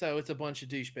 So it's a bunch of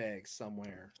douchebags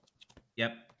somewhere.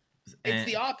 Yep. It's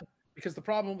the opposite, because the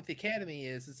problem with the academy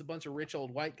is it's a bunch of rich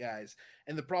old white guys,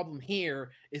 and the problem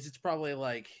here is it's probably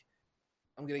like,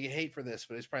 I'm gonna get hate for this,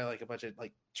 but it's probably like a bunch of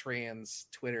like trans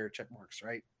Twitter check marks,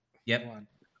 right? Yep.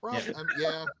 Well,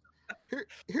 yeah.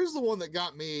 Here's the one that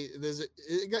got me.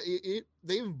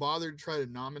 They even bothered to try to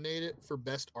nominate it for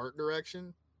best art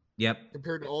direction Yep.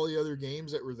 compared to all the other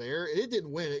games that were there. And it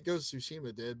didn't win. It Ghost of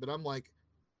Tsushima did, but I'm like,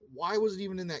 why was it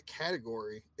even in that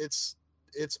category? Its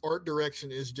art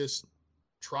direction is just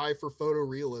try for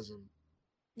photorealism.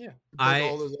 Yeah. Compared to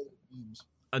all those other games.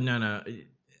 No.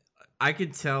 I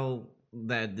could tell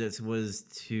that this was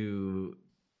to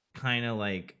kind of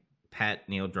like pat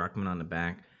Neil Druckmann on the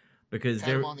back because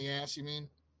Pat him on the ass, you mean?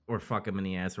 Or fuck him in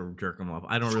the ass or jerk him off.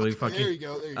 I don't really fucking. There you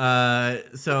go.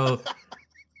 So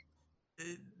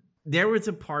there was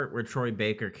a part where Troy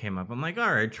Baker came up. I'm like,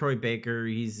 all right, Troy Baker.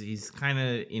 He's kind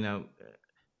of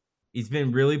he's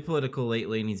been really political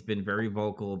lately, and he's been very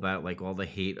vocal about like all the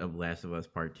hate of Last of Us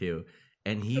Part 2.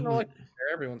 And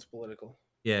everyone's political.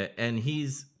 Yeah, and he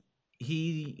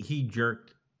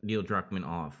jerked Neil Druckmann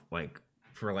off like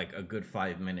for like a good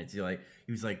 5 minutes. He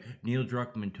was like Neil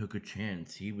Druckmann took a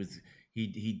chance. He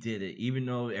did it, even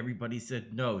though everybody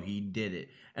said no, he did it.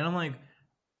 And I'm like,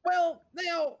 well,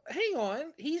 now hang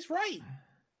on, he's right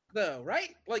though,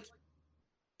 right? Like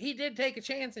he did take a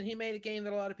chance, and he made a game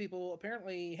that a lot of people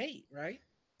apparently hate, right?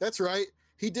 That's right.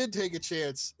 He did take a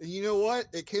chance, and you know what?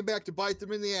 It came back to bite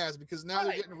them in the ass because now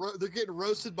they're getting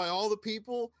roasted by all the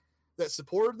people that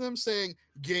supported them, saying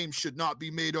games should not be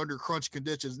made under crunch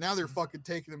conditions. Now they're fucking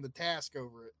taking them to task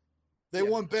over it. They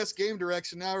won best game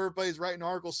direction. Now everybody's writing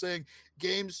articles saying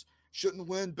games shouldn't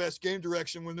win best game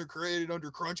direction when they're created under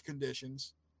crunch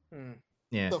conditions.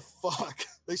 Yeah. What the fuck?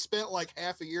 They spent like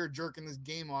half a year jerking this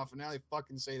game off, and now they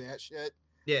fucking say that shit.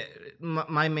 Yeah,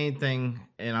 my main thing,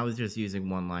 and I was just using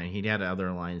one line. He had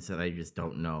other lines that I just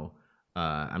don't know.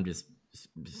 I'm just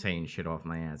saying shit off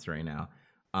my ass right now.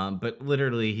 But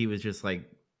literally, he was just like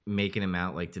making him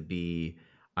out like to be,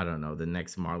 I don't know, the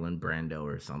next Marlon Brando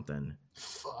or something.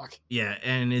 Fuck. Yeah,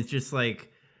 and it's just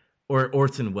like, or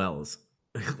Orson Welles.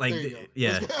 Like,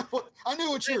 yeah. I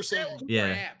knew what you were saying.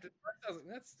 Yeah.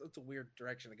 That's a weird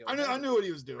direction to go. I knew what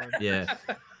he was doing. Yeah.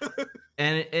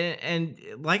 and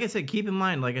like I said, keep in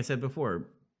mind, like I said before,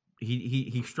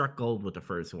 he struck gold with the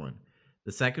first one.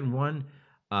 The second one,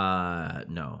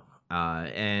 no.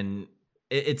 And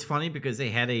it's funny because they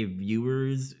had a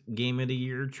viewers game of the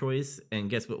year choice, and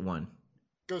guess what won?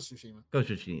 Ghost of Tsushima. Ghost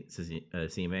of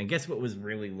Tsushima. And guess what was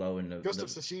really low in the Ghost of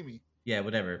Sashimi. Yeah,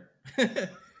 whatever.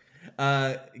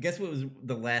 Guess what was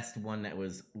the last one that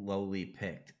was lowly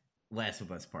picked? Last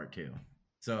of Us Part 2.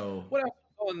 So what else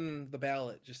on the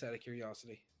ballot, just out of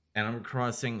curiosity? Animal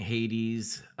Crossing,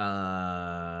 Hades,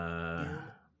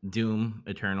 Doom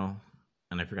Eternal,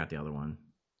 and I forgot the other one.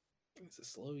 It's a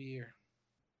slow year.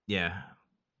 Yeah.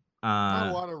 Not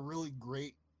a lot of really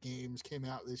great games came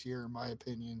out this year, in my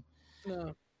opinion.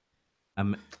 No.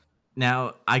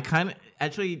 Now I kind of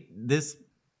actually this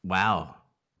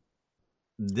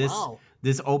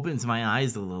opens my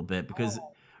eyes a little bit because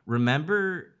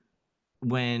remember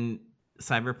when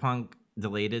Cyberpunk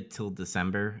delayed it till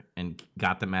December and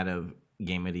got them out of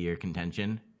Game of the Year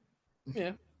contention?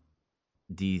 Yeah.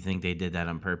 Do you think they did that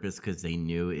on purpose because they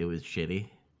knew it was shitty,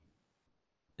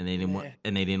 and they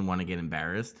didn't want to get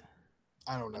embarrassed?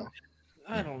 I don't know.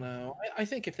 I don't know. I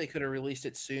think if they could have released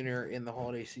it sooner in the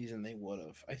holiday season, they would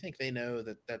have. I think they know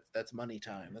that's money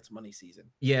time. That's money season.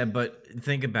 Yeah, but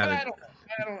think about it.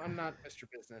 I'm not Mr.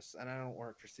 Business, and I don't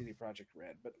work for CD Projekt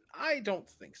Red, but I don't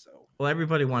think so. Well,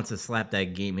 everybody wants to slap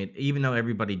that game, even though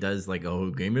everybody does like,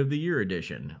 oh, Game of the Year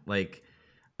edition. Like,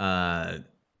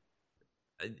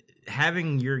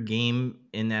 having your game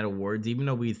in that awards, even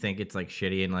though we think it's like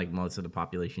shitty and like most of the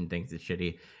population thinks it's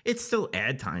shitty, it's still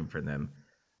ad time for them.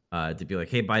 To be like,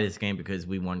 hey, buy this game because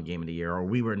we won Game of the Year or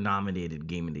we were nominated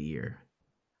Game of the Year.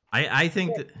 I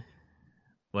think that.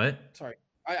 What? Sorry,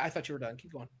 I thought you were done.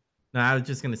 Keep going. No, I was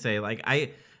just gonna say, like,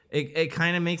 it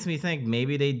kind of makes me think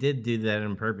maybe they did do that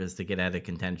on purpose to get out of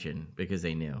contention because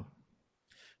they knew.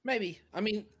 Maybe. I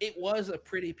mean, it was a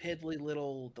pretty piddly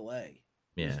little delay.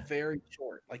 It was very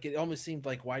short. Like, it almost seemed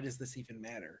like, why does this even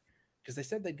matter? Because they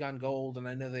said they'd gone gold, and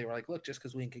I know they were like, look, just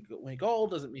because we went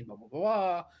gold doesn't mean blah blah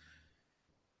blah.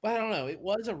 But I don't know. It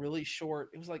was a really short.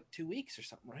 It was like 2 weeks or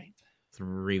something, right?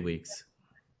 3 weeks.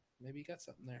 Maybe you got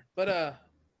something there. But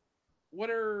what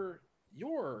are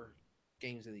your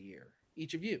games of the year?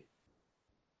 Each of you.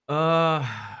 Fuck,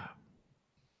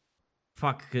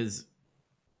 because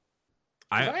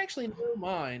I actually know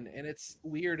mine, and it's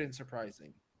weird and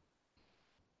surprising.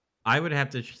 I would have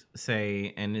to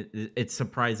say, and it's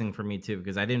surprising for me too,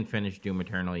 because I didn't finish Doom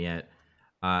Eternal yet.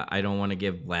 I don't want to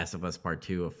give Last of Us Part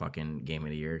 2 a fucking Game of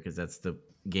the Year because that's the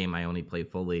game I only play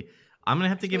fully. I'm gonna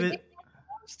have to give it.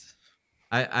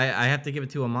 I have to give it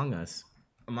to Among Us.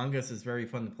 Among Us is very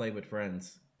fun to play with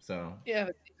friends. So Yeah,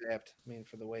 that's apt. I mean,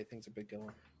 for the way things have been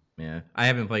going. yeah, I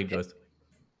haven't played Ghost.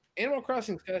 Animal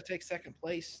Crossing's got to take second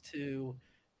place to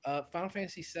Final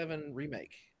Fantasy VII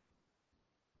Remake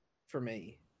for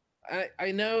me.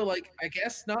 I know, like, I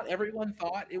guess not everyone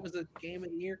thought it was a game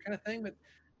of the year kind of thing, but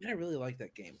man, I really like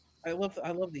that game. I love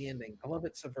the ending. I love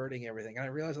it subverting everything. And I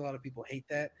realize a lot of people hate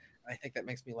that. I think that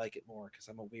makes me like it more because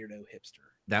I'm a weirdo hipster.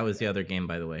 That was the other game,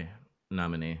 by the way,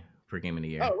 nominee for Game of the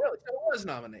Year. Oh, really? So it was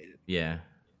nominated. Yeah.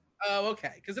 Oh,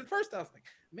 okay. Because at first I was like,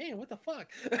 man, what the fuck?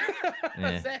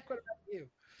 Yeah. Zach, what about you?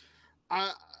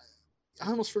 I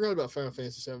almost forgot about Final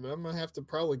Fantasy VII, but I'm gonna have to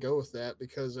probably go with that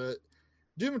because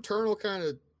Doom Eternal kind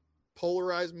of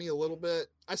polarized me a little bit.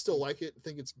 I still like it. I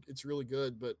think it's really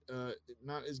good, but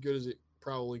not as good as it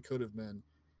probably could have been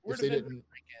Where if they did didn't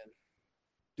rank in?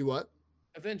 do what.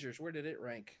 Avengers, where did it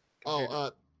rank?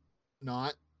 Not.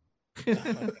 All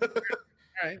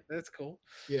right, that's cool.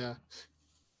 Yeah.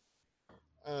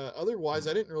 Otherwise,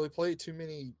 I didn't really play too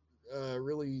many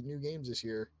really new games this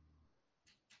year.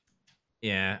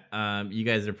 Yeah. You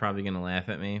guys are probably gonna laugh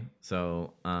at me.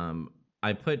 So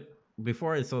I put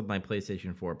before I sold my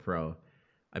PlayStation 4 Pro,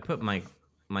 I put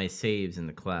my saves in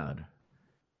the cloud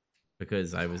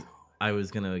because I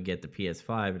was gonna get the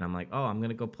PS5 and I'm like, oh, I'm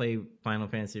gonna go play Final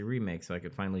Fantasy Remake so I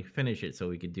could finally finish it so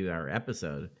we could do our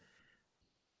episode.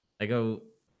 I go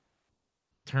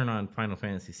turn on Final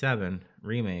Fantasy 7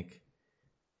 Remake.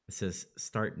 It says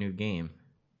start new game.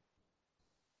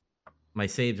 My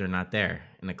saves are not there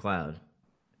in the cloud.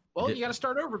 Well, you got to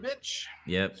start over, bitch.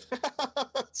 Yep.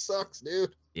 Sucks,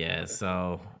 dude. Yeah.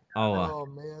 So. Oh. Oh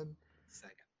man.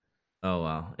 Second. Oh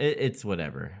well. It's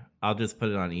whatever. I'll just put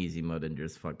it on easy mode and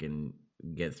just fucking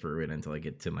get through it until I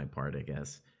get to my part, I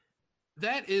guess.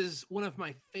 That is one of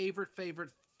my favorite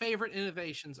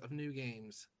innovations of new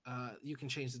games. You can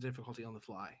change the difficulty on the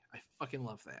fly. I fucking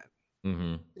love that.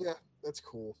 Mm-hmm. Yeah, that's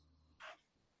cool.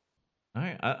 All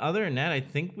right. Other than that, I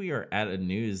think we are out of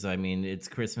news. I mean, it's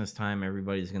Christmas time.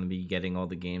 Everybody's going to be getting all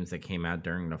the games that came out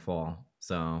during the fall.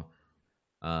 So,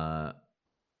 Still got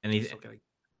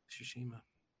Tsushima.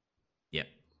 Yep.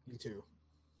 Me too.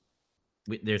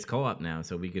 There's co-op now,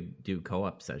 so we could do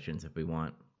co-op sessions if we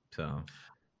want. So,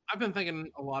 I've been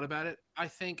thinking a lot about it. I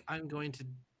think I'm going to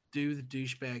do the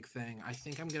douchebag thing. I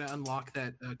think I'm going to unlock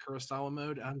that Kurosawa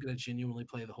mode. I'm going to genuinely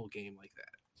play the whole game like that.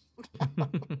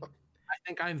 I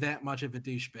think I'm that much of a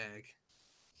douchebag.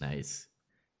 Nice.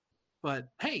 But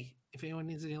hey, if anyone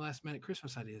needs any last minute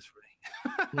Christmas ideas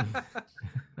for me.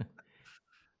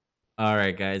 All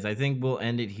right, guys. I think we'll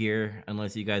end it here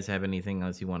unless you guys have anything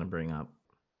else you want to bring up.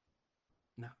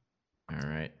 No. All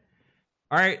right.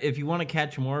 All right. If you want to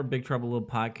catch more Big Trouble Little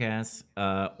podcasts,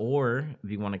 or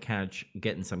if you want to catch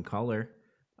Getting Some Color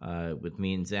with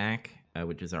me and Zach,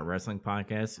 which is our wrestling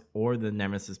podcast, or the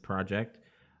Nemesis Project,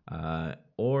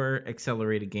 or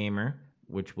Accelerated Gamer,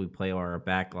 which we play our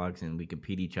backlogs and we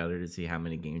compete each other to see how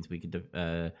many games we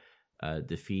could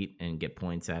defeat and get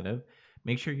points out of.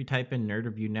 Make sure you type in Nerd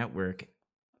Review Network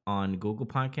on Google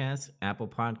Podcasts, Apple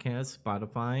Podcasts,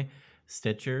 Spotify,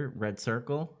 Stitcher, Red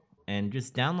Circle, and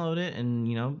just download it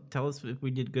and, tell us if we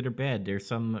did good or bad. There's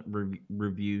some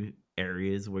review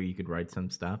areas where you could write some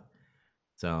stuff.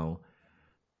 So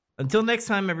until next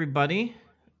time, everybody,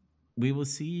 we will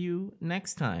see you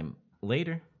next time.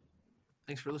 Later.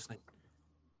 Thanks for listening.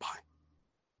 Bye.